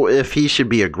know if he should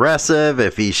be aggressive,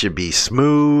 if he should be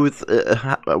smooth?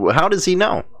 How does he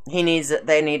know? They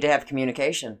need to have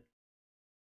communication.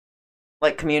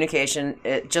 Like, communication,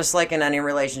 just like in any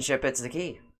relationship, it's the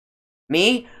key.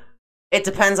 Me, it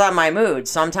depends on my mood.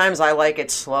 Sometimes I like it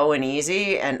slow and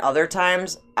easy, and other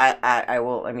times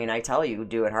I tell you,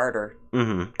 do it harder.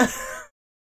 Mm-hmm.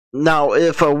 Now,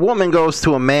 if a woman goes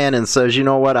to a man and says, you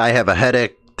know what, I have a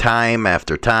headache time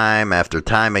after time after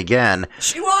time again,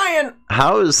 she lying.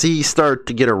 How does he start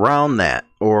to get around that?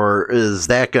 Or is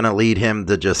that going to lead him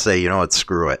to just say, you know what,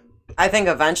 screw it? I think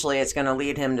eventually it's going to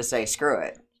lead him to say, screw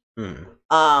it. Mm.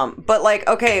 But like,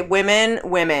 okay, women,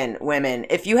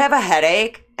 if you have a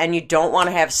headache and you don't want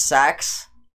to have sex,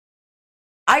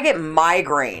 I get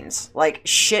migraines, like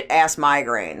shit-ass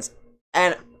migraines.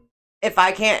 And if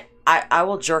I can't, I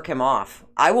will jerk him off.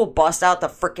 I will bust out the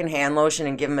freaking hand lotion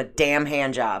and give him a damn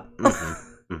hand job.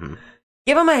 Mm-hmm. Mm-hmm.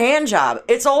 Give him a hand job.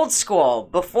 It's old school.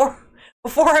 Before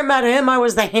I met him, I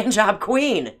was the hand job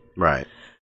queen. Right.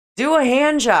 Do a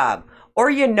hand job. Or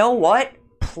you know what?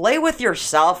 Play with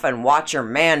yourself and watch your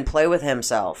man play with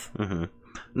himself. Mm-hmm.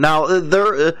 Now,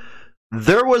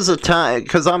 there was a time,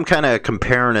 because I'm kind of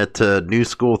comparing it to new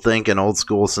school thinking, old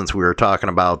school, since we were talking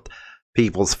about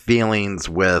people's feelings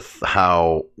with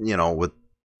how, with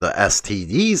the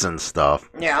STDs and stuff.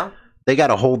 Yeah. They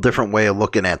got a whole different way of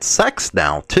looking at sex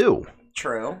now, too.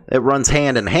 True. It runs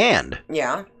hand in hand.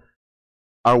 Yeah.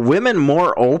 Are women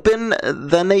more open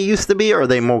than they used to be, or are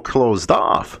they more closed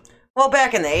off? Well,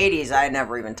 back in the 80s, I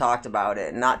never even talked about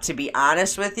it. Not to be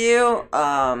honest with you,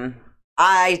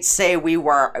 I'd say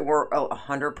we're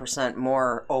 100%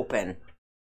 more open.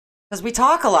 Because we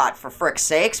talk a lot, for frick's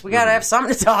sakes. We got to have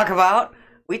something to talk about.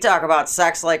 We talk about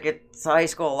sex like it's a high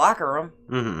school locker room.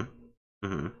 Mm-hmm.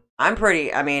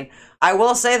 Mm-hmm. I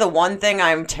will say the one thing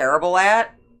I'm terrible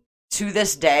at to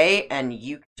this day, and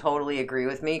you totally agree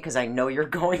with me because I know you're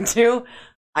going to,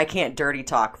 I can't dirty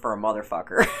talk for a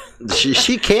motherfucker.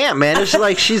 She can't, man. It's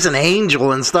like she's an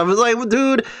angel and stuff. It's like, well,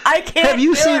 dude, I can't. Have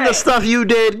you seen the stuff you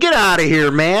did? Get out of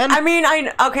here, man.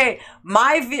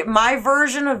 My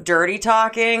version of dirty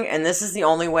talking, and this is the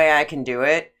only way I can do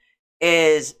it,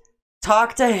 is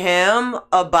talk to him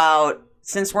about,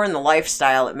 since we're in the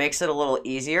lifestyle, it makes it a little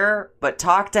easier, but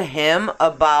talk to him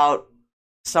about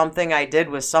something I did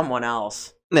with someone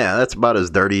else. Yeah, that's about as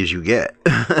dirty as you get.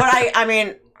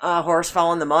 But a horse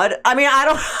fell in the mud. I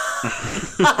don't...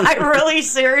 I really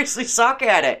seriously suck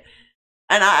at it.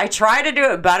 And I try to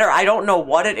do it better. I don't know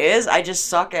what it is. I just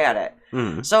suck at it.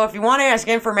 So if you want to ask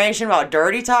information about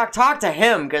dirty talk, talk to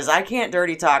him, because I can't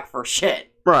dirty talk for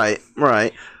shit. Right.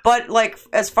 But, like,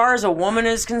 as far as a woman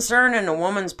is concerned and a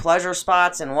woman's pleasure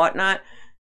spots and whatnot,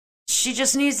 she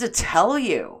just needs to tell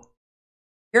you.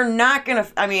 You're not going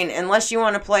to, I mean, unless you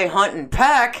want to play hunt and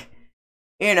peck,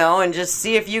 you know, and just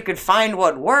see if you could find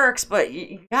what works, but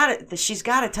she's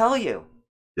got to tell you.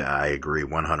 Yeah, I agree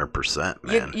 100%,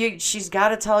 man. She's got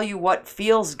to tell you what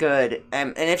feels good.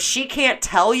 And if she can't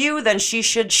tell you, then she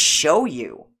should show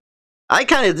you. I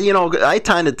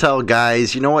kind of tell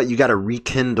guys, you know what, you got to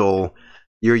rekindle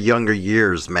your younger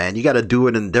years, man. You got to do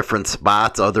it in different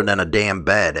spots other than a damn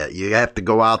bed. You have to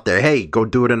go out there. Hey, go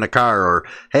do it in the car, or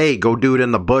hey, go do it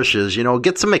in the bushes. You know,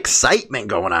 get some excitement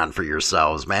going on for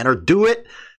yourselves, man. Or do it,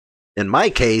 in my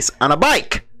case, on a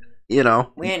bike. You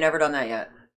know, we ain't never done that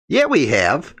yet. Yeah, we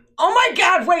have. Oh my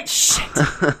God! Wait, shit.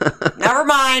 Never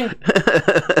mind.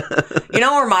 You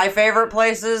know where my favorite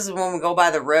place is? When we go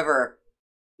by the river.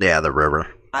 Yeah, the river.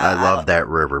 I love that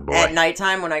river, boy. At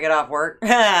nighttime when I get off work.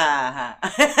 Yeah,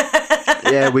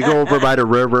 we go over by the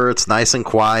river. It's nice and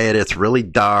quiet. It's really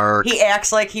dark. He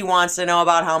acts like he wants to know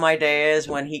about how my day is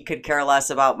when he could care less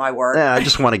about my work. Yeah, I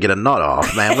just want to get a nut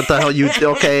off, man. What the hell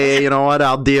okay, you know what?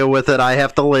 I'll deal with it. I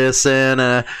have to listen.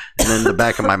 And then the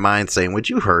back of my mind saying, would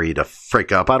you hurry the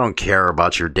frick up? I don't care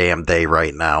about your damn day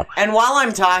right now. And while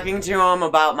I'm talking to him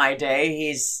about my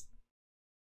day,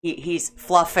 he's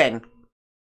fluffing.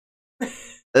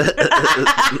 It's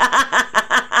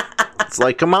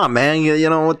like, come on, man. You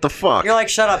know, what the fuck? You're like,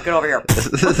 shut up, get over here.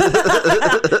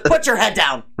 Put your head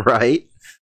down. Right?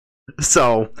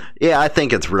 So, yeah, I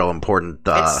think it's real important.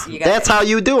 That's how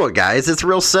you do it, guys. It's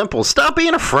real simple. Stop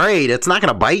being afraid. It's not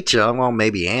going to bite you. Well,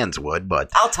 maybe Ann's would, but...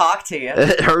 I'll talk to you.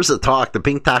 Hers a talk. The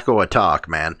pink taco a talk,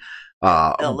 man.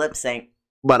 It'll lip sync.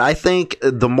 But I think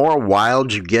the more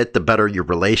wild you get, the better your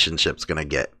relationship's going to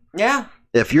get. Yeah.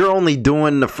 If you're only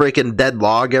doing the freaking dead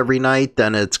log every night,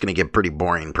 then it's going to get pretty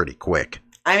boring pretty quick.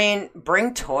 I mean,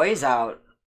 bring toys out.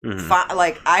 Mm-hmm.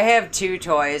 Like, I have 2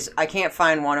 toys. I can't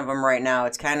find one of them right now.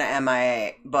 It's kind of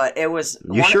MIA, but it was...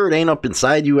 You sure it ain't up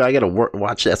inside you? I got to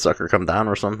watch that sucker come down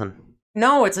or something?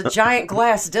 No, it's a giant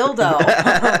glass dildo.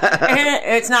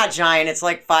 And it's not giant. It's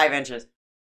like 5 inches.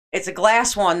 It's a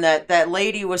glass one that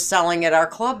lady was selling at our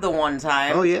club the one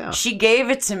time. Oh, yeah. She gave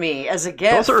it to me as a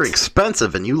gift. Those are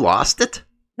expensive, and you lost it?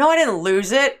 No, I didn't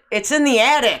lose it. It's in the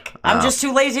attic. I'm just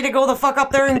too lazy to go the fuck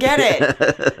up there and get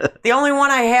it. The only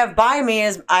one I have by me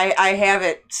is, I have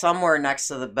it somewhere next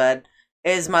to the bed,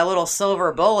 is my little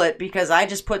silver bullet, because I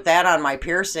just put that on my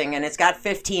piercing, and it's got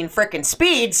 15 frickin'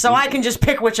 speeds, so I can just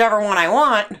pick whichever one I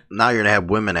want. Now you're going to have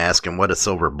women asking what a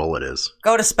silver bullet is.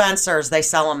 Go to Spencer's. They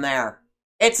sell them there.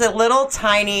 It's a little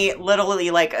tiny,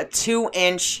 literally like a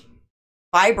 2-inch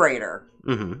vibrator.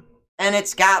 Mm-hmm. And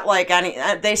it's got like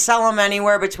they sell them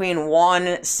anywhere between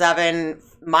 1, 7.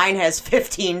 Mine has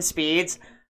 15 speeds.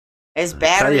 It's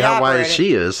battery operated. Tell you how wide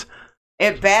she is.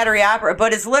 It battery operated,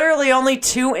 but it's literally only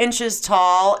 2 inches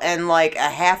tall and like a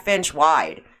 1/2 inch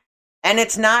wide. And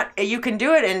it's not, you can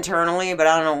do it internally, but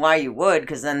I don't know why you would,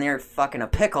 because then they're fucking a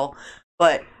pickle.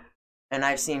 And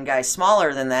I've seen guys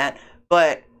smaller than that,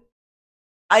 but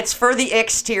it's for the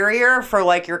exterior, for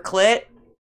like your clit.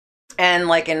 And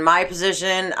like in my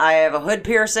position, I have a hood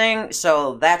piercing,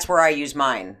 so that's where I use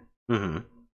mine. Mm-hmm.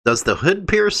 Does the hood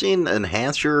piercing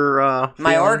enhance your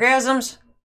my orgasms?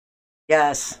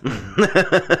 Yes.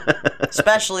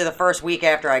 Especially the first week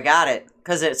after I got it,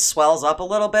 because it swells up a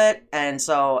little bit. And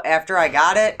so after I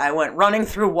got it, I went running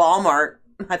through Walmart.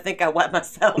 I think I wet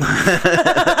myself.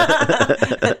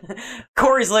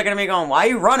 Corey's looking at me going, "Why are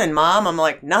you running, Mom?" I'm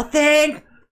like, "Nothing."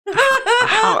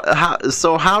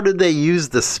 How did they use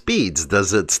the speeds?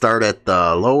 Does it start at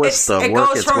the lowest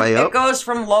work its way up? It goes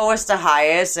from lowest to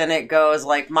highest, and it goes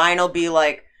like, mine will be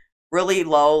like really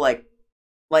low, like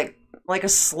a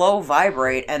slow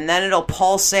vibrate, and then it'll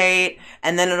pulsate,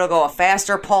 and then it'll go a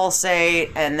faster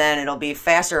pulsate, and then it'll be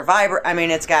faster vibrate. I mean,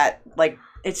 it's got like,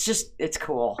 it's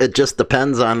cool. It just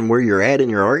depends on where you're at in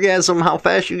your orgasm, how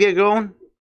fast you get going.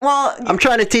 Well, I'm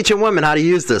trying to teach women how to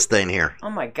use this thing here.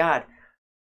 Oh my God.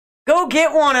 Go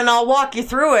get one and I'll walk you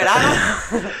through it.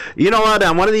 You know what?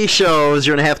 On one of these shows,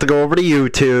 you're going to have to go over to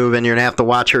YouTube and you're going to have to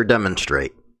watch her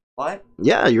demonstrate. What?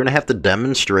 Yeah, you're going to have to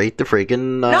demonstrate the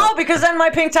freaking... No, because then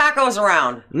my pink taco's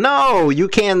around. No, you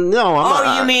can't...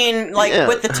 No, you mean like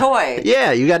with the toy?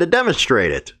 Yeah, you got to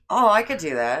demonstrate it. Oh, I could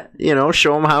do that. You know,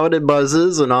 show them how it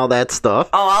buzzes and all that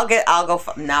stuff. Oh, I'll go...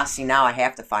 Now I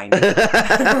have to find it.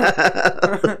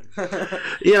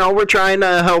 You know, we're trying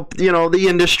to help, the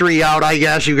industry out, I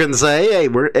guess you can say.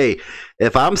 Hey,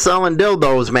 if I'm selling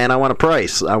dildos, man, I want a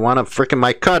price. I want a freaking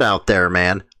my cut out there,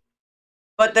 man.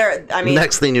 But there, I mean,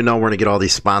 next thing you know, we're gonna get all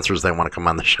these sponsors that want to come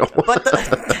on the show. But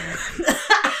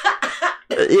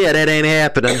yeah, that ain't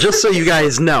happening. Just so you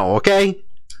guys know, okay?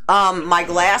 My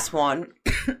glass one,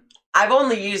 I've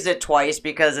only used it twice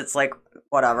because it's like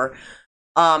whatever.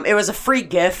 It was a free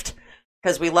gift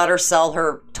because we let her sell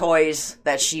her toys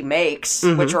that she makes,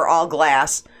 which are all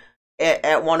glass,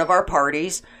 at one of our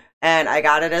parties, and I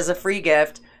got it as a free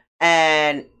gift.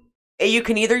 And you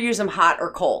can either use them hot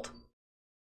or cold.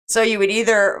 So you would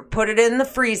either put it in the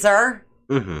freezer,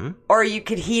 or you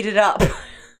could heat it up.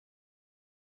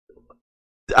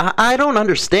 I don't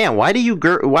understand. Why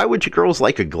would you girls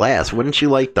like a glass? Wouldn't you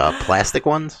like the plastic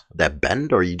ones that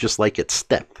bend, or you just like it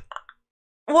stiff?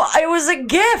 Well, it was a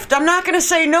gift. I'm not going to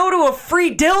say no to a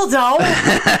free dildo.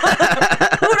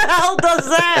 Who the hell does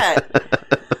that?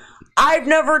 I've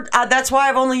never. That's why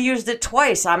I've only used it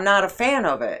twice. I'm not a fan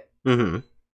of it.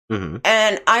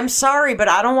 And I'm sorry, but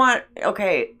I don't want.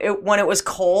 Okay, when it was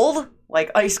cold, like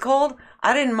ice cold,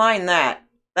 I didn't mind that.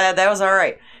 That was all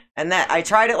right. And that I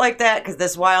tried it like that because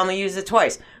this is why I only used it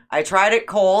twice. I tried it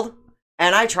cold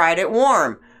and I tried it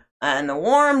warm, and the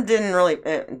warm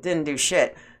didn't do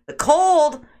shit. The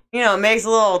cold, it makes a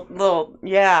little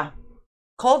yeah.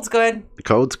 Cold's good. The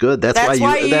cold's good. That's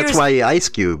why you ice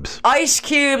cubes. Ice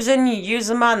cubes, and you use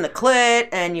them on the clit,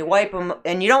 and you wipe them,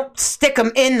 and you don't stick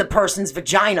them in the person's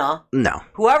vagina. No.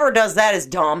 Whoever does that is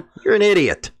dumb. You're an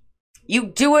idiot. You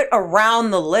do it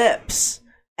around the lips,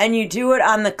 and you do it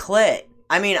on the clit.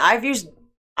 I mean, I've used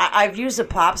a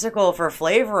popsicle for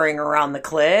flavoring around the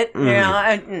clit.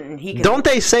 And he can... Don't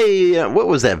they say what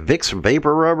was that, Vicks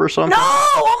Vapor Rub or something? No!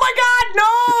 Oh my God, no!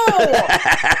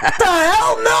 The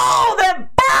hell no! That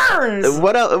burns!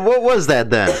 What was that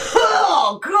then?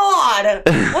 Oh God!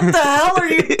 What the hell are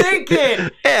you thinking?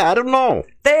 Yeah, I don't know.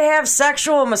 They have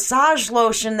sexual massage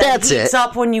lotion that heats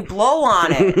up when you blow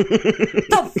on it.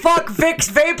 The fuck, Vicks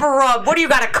Vapor Rub? What do you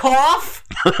got, a cough?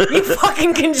 You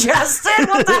fucking congested?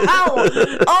 What the hell?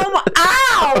 Oh my,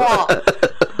 ow!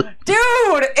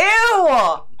 Dude, ew!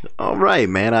 All right,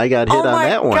 man, I got hit on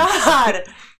that one. Oh my God!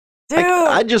 Dude!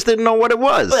 I just didn't know what it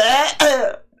was.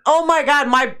 Oh my God,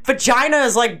 my vagina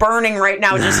is like burning right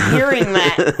now just hearing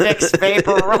that Vicks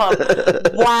Vapor Rub.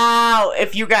 Wow.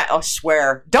 If you got,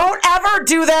 swear. Don't ever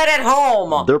do that at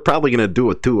home. They're probably going to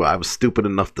do it too. I was stupid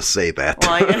enough to say that.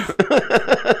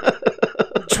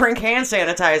 Drink hand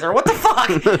sanitizer. What the fuck?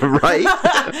 Right?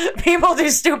 People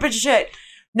do stupid shit.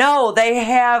 No, they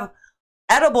have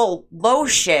edible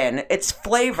lotion. It's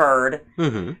flavored.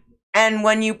 And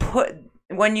when you put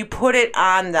it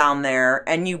on down there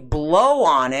and you blow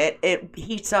on it, it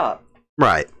heats up.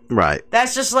 Right.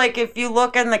 That's just like if you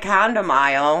look in the condom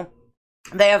aisle,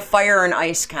 they have fire and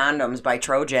ice condoms by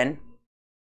Trojan.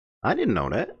 I didn't know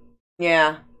that.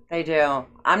 Yeah, they do.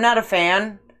 I'm not a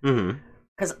fan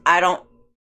because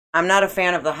I'm not a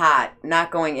fan of the hot,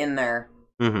 not going in there.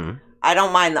 I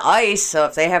don't mind the ice, so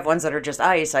if they have ones that are just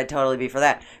ice, I'd totally be for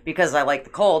that because I like the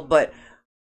cold, but,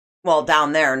 well,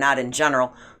 down there, not in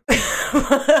general.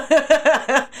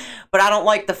 But I don't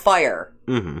like the fire.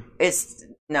 It's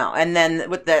no. And then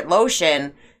with that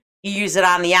lotion, you use it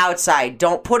on the outside.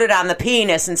 Don't put it on the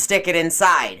penis and stick it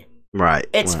inside. Right.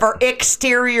 It's for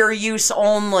exterior use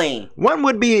only. When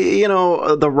would be,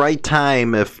 the right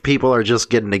time if people are just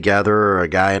getting together, or a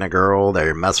guy and a girl,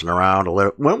 they're messing around a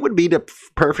little? When would be the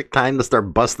perfect time to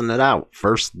start busting it out?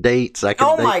 First date, second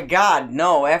date? Oh my God,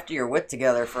 no. After you're with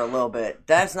together for a little bit.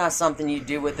 That's not something you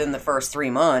do within the first 3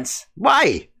 months.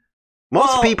 Why?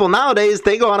 Most people nowadays,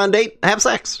 they go on a date, have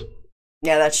sex.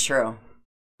 Yeah, that's true.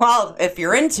 Well, if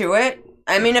you're into it.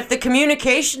 I mean, if the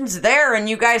communication's there and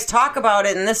you guys talk about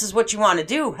it and this is what you want to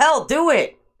do, hell, do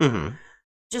it.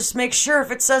 Just make sure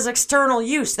if it says external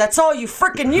use, that's all you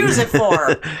freaking use it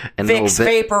for. Vicks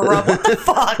Vapor Rub, what the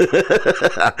fuck?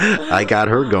 I got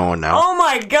her going now. Oh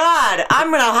my God, I'm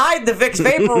going to hide the Vicks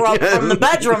Vapor Rub from the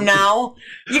bedroom now.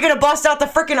 You going to bust out the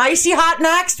freaking icy hot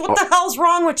next? What the hell's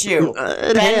wrong with you?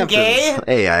 It happens. Gay?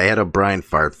 Hey, I had a brain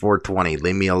fart, 420,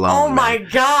 leave me alone. Oh my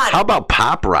God. How about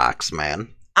Pop Rocks, man?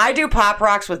 I do Pop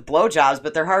Rocks with blowjobs,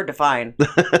 but they're hard to find. What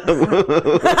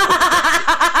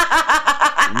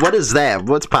is that?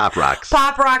 What's Pop Rocks?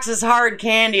 Pop Rocks is hard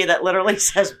candy that literally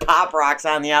says Pop Rocks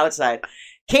on the outside.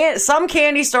 Some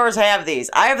candy stores have these.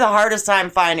 I have the hardest time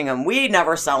finding them. We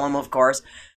never sell them, of course.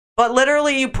 But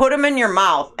literally, you put them in your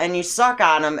mouth and you suck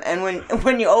on them. And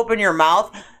when you open your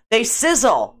mouth, they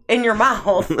sizzle in your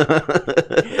mouth.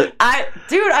 I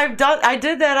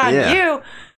did that on you.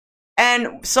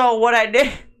 And so what I did,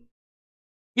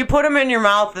 you put him in your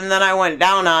mouth, and then I went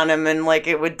down on him, and like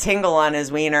it would tingle on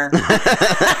his wiener.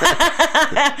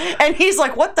 And he's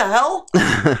like, "What the hell?"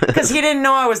 Because he didn't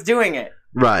know I was doing it.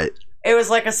 Right. It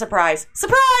was like a surprise.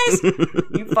 Surprise!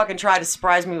 You fucking try to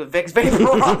surprise me with Vicks Vapor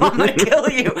Rub, I'm gonna kill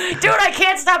you. Dude, I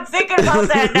can't stop thinking about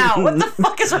that now. What the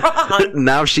fuck is wrong?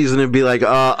 Now she's gonna be like,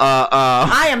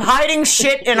 I am hiding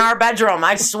shit in our bedroom.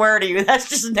 I swear to you, that's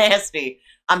just nasty.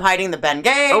 I'm hiding the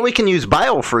Bengay. Oh, we can use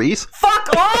BioFreeze. Fuck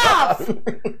off!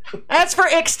 That's for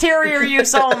exterior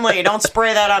use only. Don't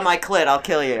spray that on my clit. I'll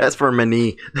kill you. That's for my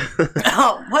knee.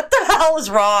 Oh, what the hell is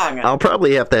wrong? I'll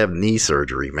probably have to have knee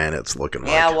surgery, man. It's looking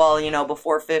like. Yeah, well,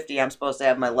 before 50, I'm supposed to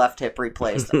have my left hip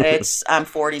replaced. I'm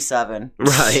 47.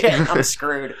 Right. Shit, I'm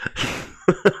screwed.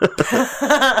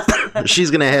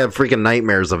 She's gonna have freaking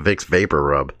nightmares of Vicks Vapor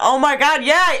Rub. Oh my god,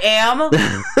 yeah, I am.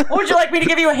 Would you like me to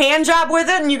give you a hand job with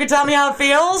it and you can tell me how it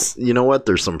feels? You know what?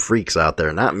 There's some freaks out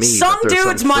there. Not me. Some but there's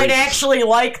dudes some might freaks. actually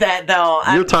like that, though.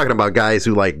 You're talking about guys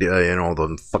who like,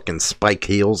 the fucking spike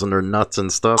heels in their nuts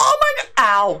and stuff. Oh my god.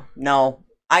 Ow. No.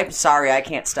 I'm sorry, I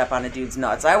can't step on a dude's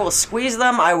nuts. I will squeeze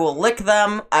them, I will lick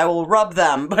them, I will rub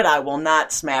them, but I will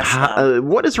not smash them.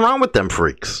 What is wrong with them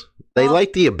freaks? They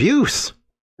like the abuse.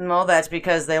 No, that's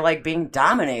because they like being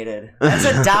dominated. That's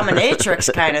a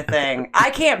dominatrix kind of thing.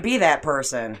 I can't be that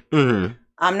person. Mm-hmm.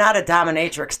 I'm not a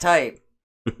dominatrix type.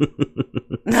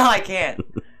 No, I can't.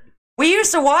 We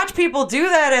used to watch people do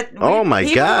that Oh my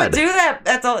people God. would do that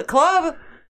at the club,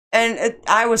 and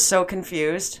I was so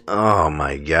confused. Oh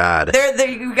my god.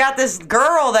 You got this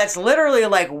girl that's literally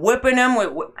like whipping him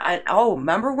with.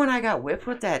 Remember when I got whipped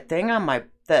with that thing on my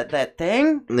that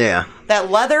thing? Yeah. That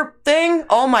leather thing?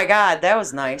 Oh my god, that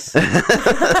was nice.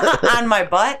 On my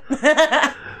butt.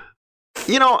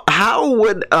 How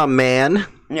would a man?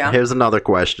 Yeah. Here's another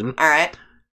question. All right.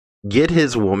 Get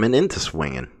his woman into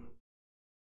swinging.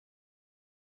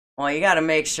 Well, you got to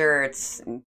make sure it's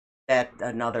that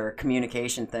another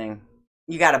communication thing.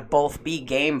 You got to both be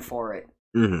game for it.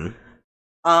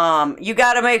 Mm-hmm. You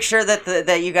got to make sure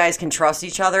that you guys can trust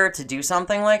each other to do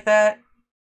something like that.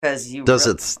 Because Does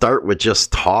it start with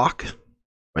just talk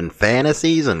and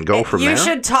fantasies and go from there? You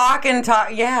should talk and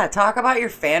talk. Yeah, talk about your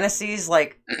fantasies.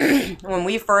 Like when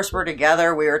we first were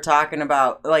together, we were talking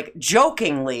about like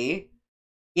jokingly,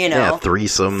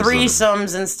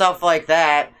 threesomes and stuff like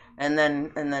that. And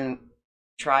then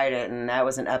tried it, and that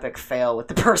was an epic fail with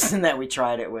the person that we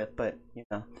tried it with. But it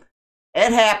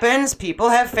happens. People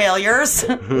have failures.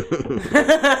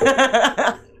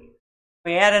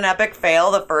 We had an epic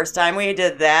fail the first time we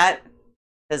did that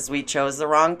because we chose the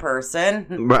wrong person.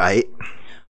 Right.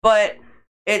 But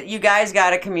you guys got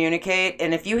to communicate,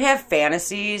 and if you have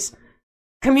fantasies,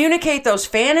 communicate those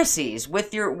fantasies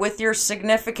with your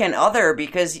significant other,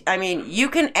 because you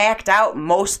can act out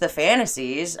most of the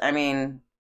fantasies.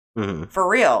 For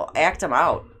real, act them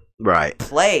out. Right.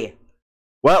 Play.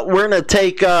 Well, we're going to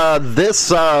take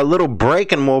this little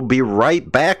break, and we'll be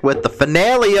right back with the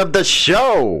finale of the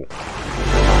show.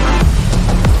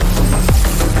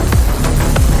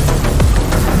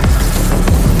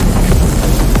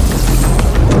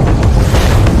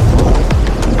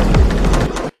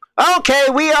 Okay,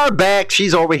 we are back.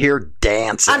 She's over here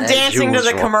dancing. I'm dancing to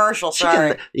the commercial.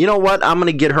 Sorry. You know what? I'm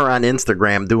gonna get her on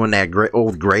Instagram doing that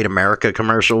old Great America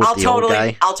commercial with the old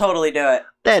guy. I'll totally do it.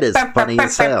 That is funny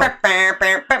as hell.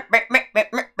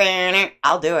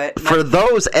 I'll do it. For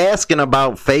those asking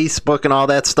about Facebook and all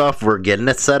that stuff, we're getting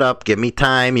it set up. Give me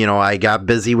time. I got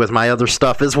busy with my other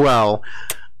stuff as well.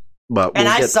 But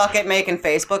I suck at making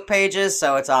Facebook pages,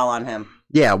 so it's all on him.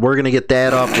 Yeah, we're gonna get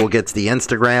that up. We'll get the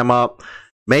Instagram up.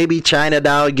 Maybe China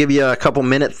Doll give you a couple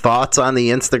minute thoughts on the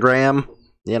Instagram.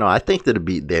 I think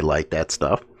they like that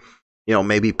stuff.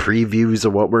 Maybe previews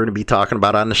of what we're going to be talking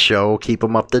about on the show. Keep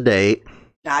them up to date.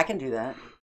 I can do that.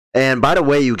 And by the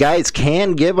way, you guys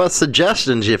can give us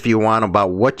suggestions if you want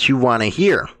about what you want to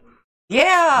hear.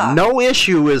 Yeah. No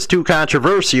issue is too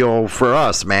controversial for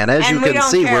us, man. As you can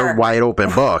see, we're wide open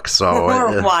books. So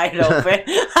we're wide open.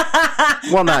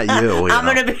 Well, not you. I'm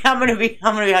gonna be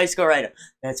high school right now.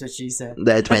 That's what she said.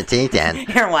 That's what she said.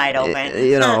 You're wide open.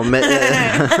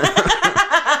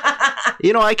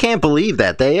 I can't believe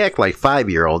that. They act like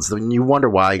 5-year-olds. And you wonder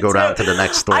why I go down to the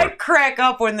next store. I crack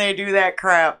up when they do that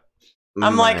crap.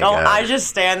 I'm like, God. I just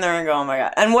stand there and go, oh my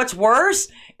God. And what's worse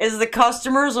is the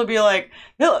customers will be like,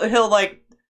 he'll like,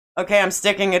 okay, I'm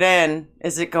sticking it in.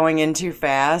 Is it going in too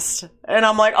fast? And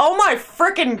I'm like, oh my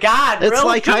freaking God. It's really?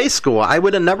 like high school. I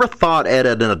would have never thought at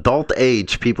an adult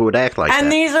age people would act like that.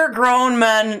 And these are grown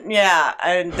men. Yeah.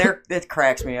 And it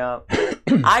cracks me up.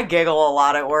 I giggle a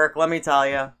lot at work, let me tell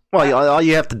you. Well, all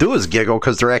you have to do is giggle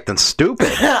because they're acting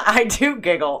stupid. I do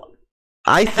giggle.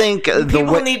 I think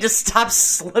people need to stop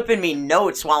slipping me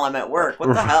notes while I'm at work.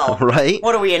 What the hell? Right?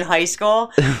 What are we in high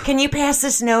school? Can you pass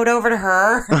this note over to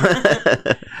her?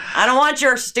 I don't want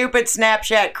your stupid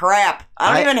Snapchat crap.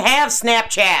 I don't even have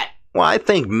Snapchat. Well, I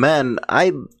think men.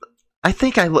 I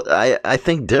think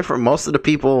different. Most of the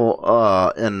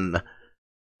people in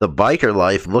the biker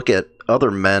life look at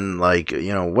other men like,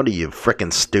 what are you,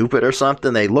 frickin' stupid or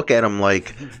something? They look at them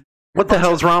like, what the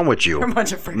hell's wrong with you?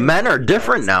 Men are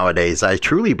different nowadays. I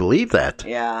truly believe that.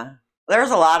 Yeah.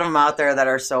 There's a lot of them out there that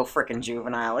are so frickin'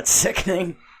 juvenile. It's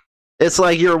sickening. It's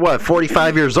like you're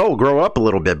 45 years old. Grow up a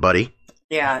little bit, buddy.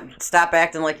 Yeah. Stop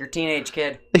acting like your teenage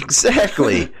kid.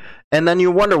 Exactly. And then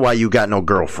you wonder why you got no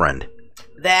girlfriend.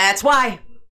 That's why.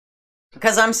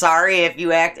 Because I'm sorry if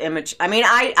you act immature. I mean,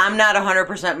 I'm not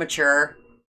 100% mature.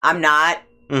 I'm not.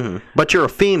 Mm-hmm. But you're a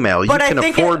female. You can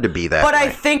afford to be that way. I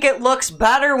think it looks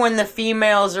better when the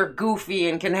females are goofy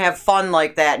and can have fun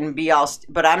like that and be all...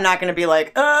 But I'm not going to be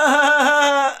like,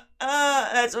 that's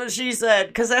what she said.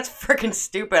 Because that's freaking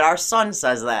stupid. Our son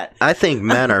says that. I think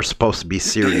men are supposed to be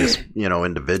serious,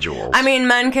 individuals. I mean,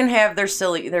 men can have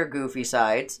their goofy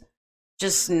sides.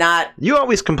 Just not... You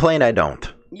always complain I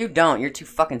don't. You don't. You're too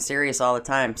fucking serious all the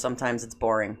time. Sometimes it's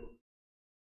boring.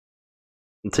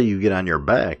 Until you get on your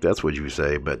back. That's what you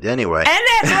say. But anyway. And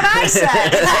that's what I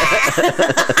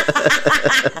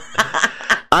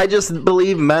said. I just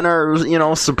believe men are,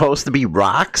 supposed to be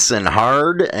rocks and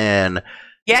hard and...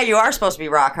 Yeah, you are supposed to be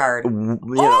rock hard. Well,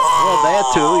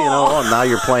 that too, Oh, now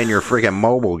you're playing your freaking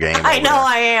mobile game. I know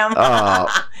I am.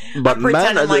 But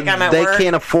men, like I'm at they work.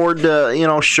 can't afford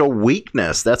to, show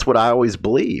weakness. That's what I always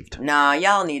believed. Nah,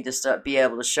 y'all need to be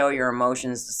able to show your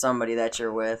emotions to somebody that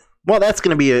you're with. Well, that's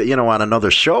going to be, on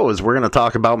another show is we're going to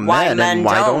talk about men and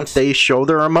why don't they show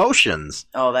their emotions.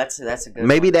 Oh, that's a good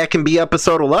Maybe one. that can be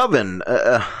episode 11.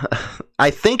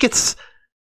 I think it's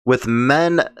with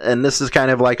men, and this is kind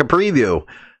of like a preview,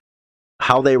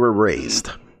 how they were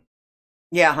raised.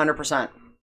 Yeah, 100%.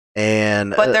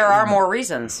 But there are more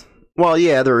reasons. Well,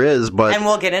 yeah, there is, but... And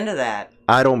we'll get into that.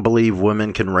 I don't believe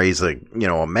women can raise a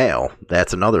male.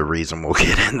 That's another reason we'll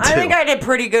get into. I think I did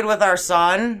pretty good with our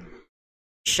son.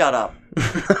 Shut up.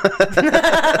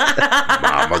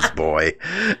 Mama's boy.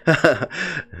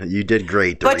 You did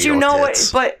great, Dorito But you know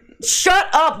tits. what? But shut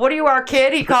up. What are you, our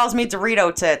kid? He calls me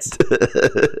Dorito tits.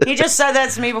 He just said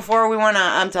that to me before we went on.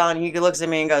 I'm telling you, he looks at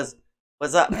me and goes,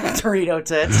 what's up, Dorito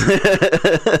tits?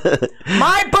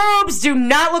 My boobs do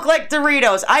not look like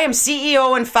Doritos. I am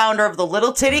CEO and founder of the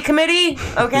Little Titty Committee,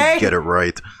 okay? Get it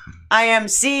right. I am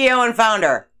CEO and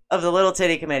founder of the Little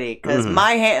Titty Committee because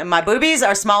my boobies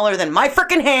are smaller than my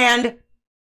freaking hand.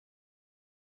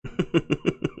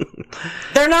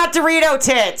 They're not Dorito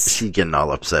tits. She's getting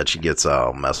all upset. She gets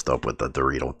all messed up with the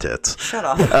Dorito tits. Shut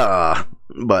up.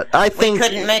 But I think... We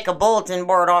couldn't make a bulletin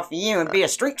board off of you and be a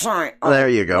street sign. Oh, there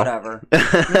you go. Whatever.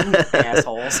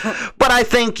 Assholes. But I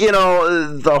think,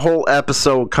 the whole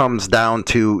episode comes down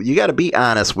to, you got to be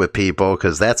honest with people,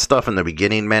 because that stuff in the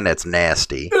beginning, man, that's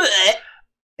nasty.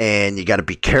 And you got to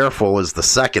be careful is the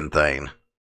second thing.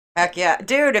 Heck yeah.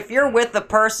 Dude, if you're with the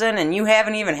person and you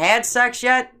haven't even had sex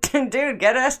yet, dude,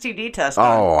 get an STD test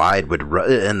done. Oh,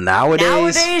 and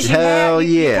nowadays hell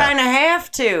you yeah. kind of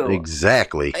have to.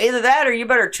 Exactly. Either that or you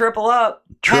better triple up.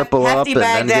 Triple up and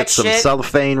then get some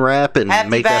cellophane wrap and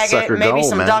make that sucker go, man. Maybe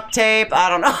some duct tape. I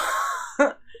don't know.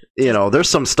 There's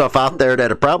some stuff out there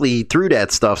that probably eat through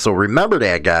that stuff, so remember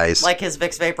that, guys. Like his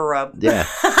Vicks Vapor Rub. Yeah.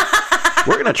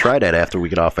 We're going to try that after we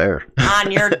get off air.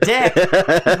 On your dick.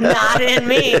 Not in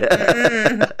me.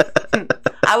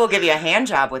 I will give you a hand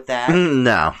job with that.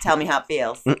 No. Tell me how it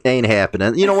feels. Ain't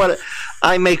happening. You know what?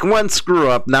 I make one screw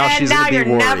up, now she's going to be worried.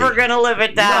 And now you're never going to live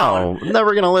it down. No,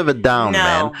 never going to live it down,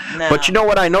 man. No. But you know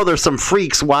what? I know there's some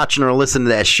freaks watching or listening to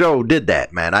that show did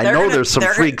that, man. I know there's some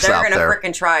freaks out there. They're going to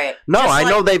freaking try it. No, I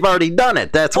know they've already done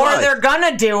it. That's why. Or they're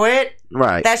going to do it.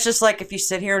 Right. That's just like if you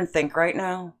sit here and think right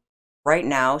now. Right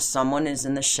now, someone is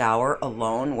in the shower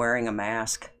alone wearing a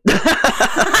mask.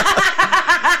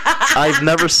 I've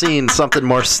never seen something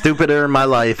more stupider in my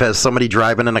life as somebody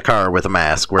driving in a car with a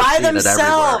mask. We're seeing it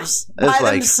everywhere.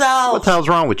 By themselves. What the hell's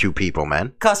wrong with you people,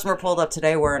 man? Customer pulled up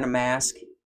today wearing a mask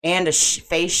and a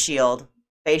face shield,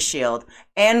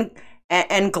 and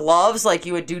gloves like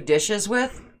you would do dishes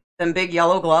with, them big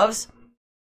yellow gloves.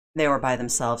 They were by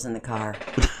themselves in the car.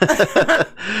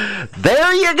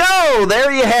 There you go. There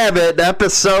you have it.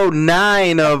 Episode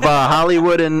 9 of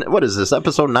Hollywood and... What is this?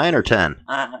 Episode 9 or 10?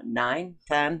 9,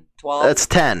 10, 12. That's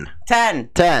 10.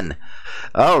 10.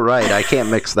 All right. I can't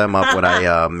mix them up when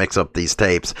I mix up these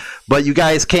tapes. But you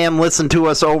guys can listen to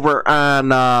us over on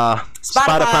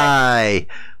Spotify.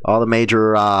 all the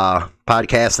major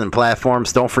podcasting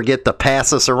platforms. Don't forget to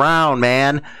pass us around,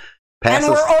 man. And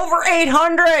we're over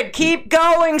 800. Keep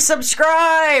going.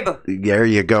 Subscribe. There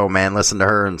you go, man. Listen to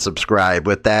her and subscribe.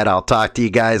 With that, I'll talk to you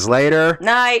guys later.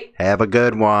 Night. Have a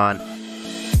good one.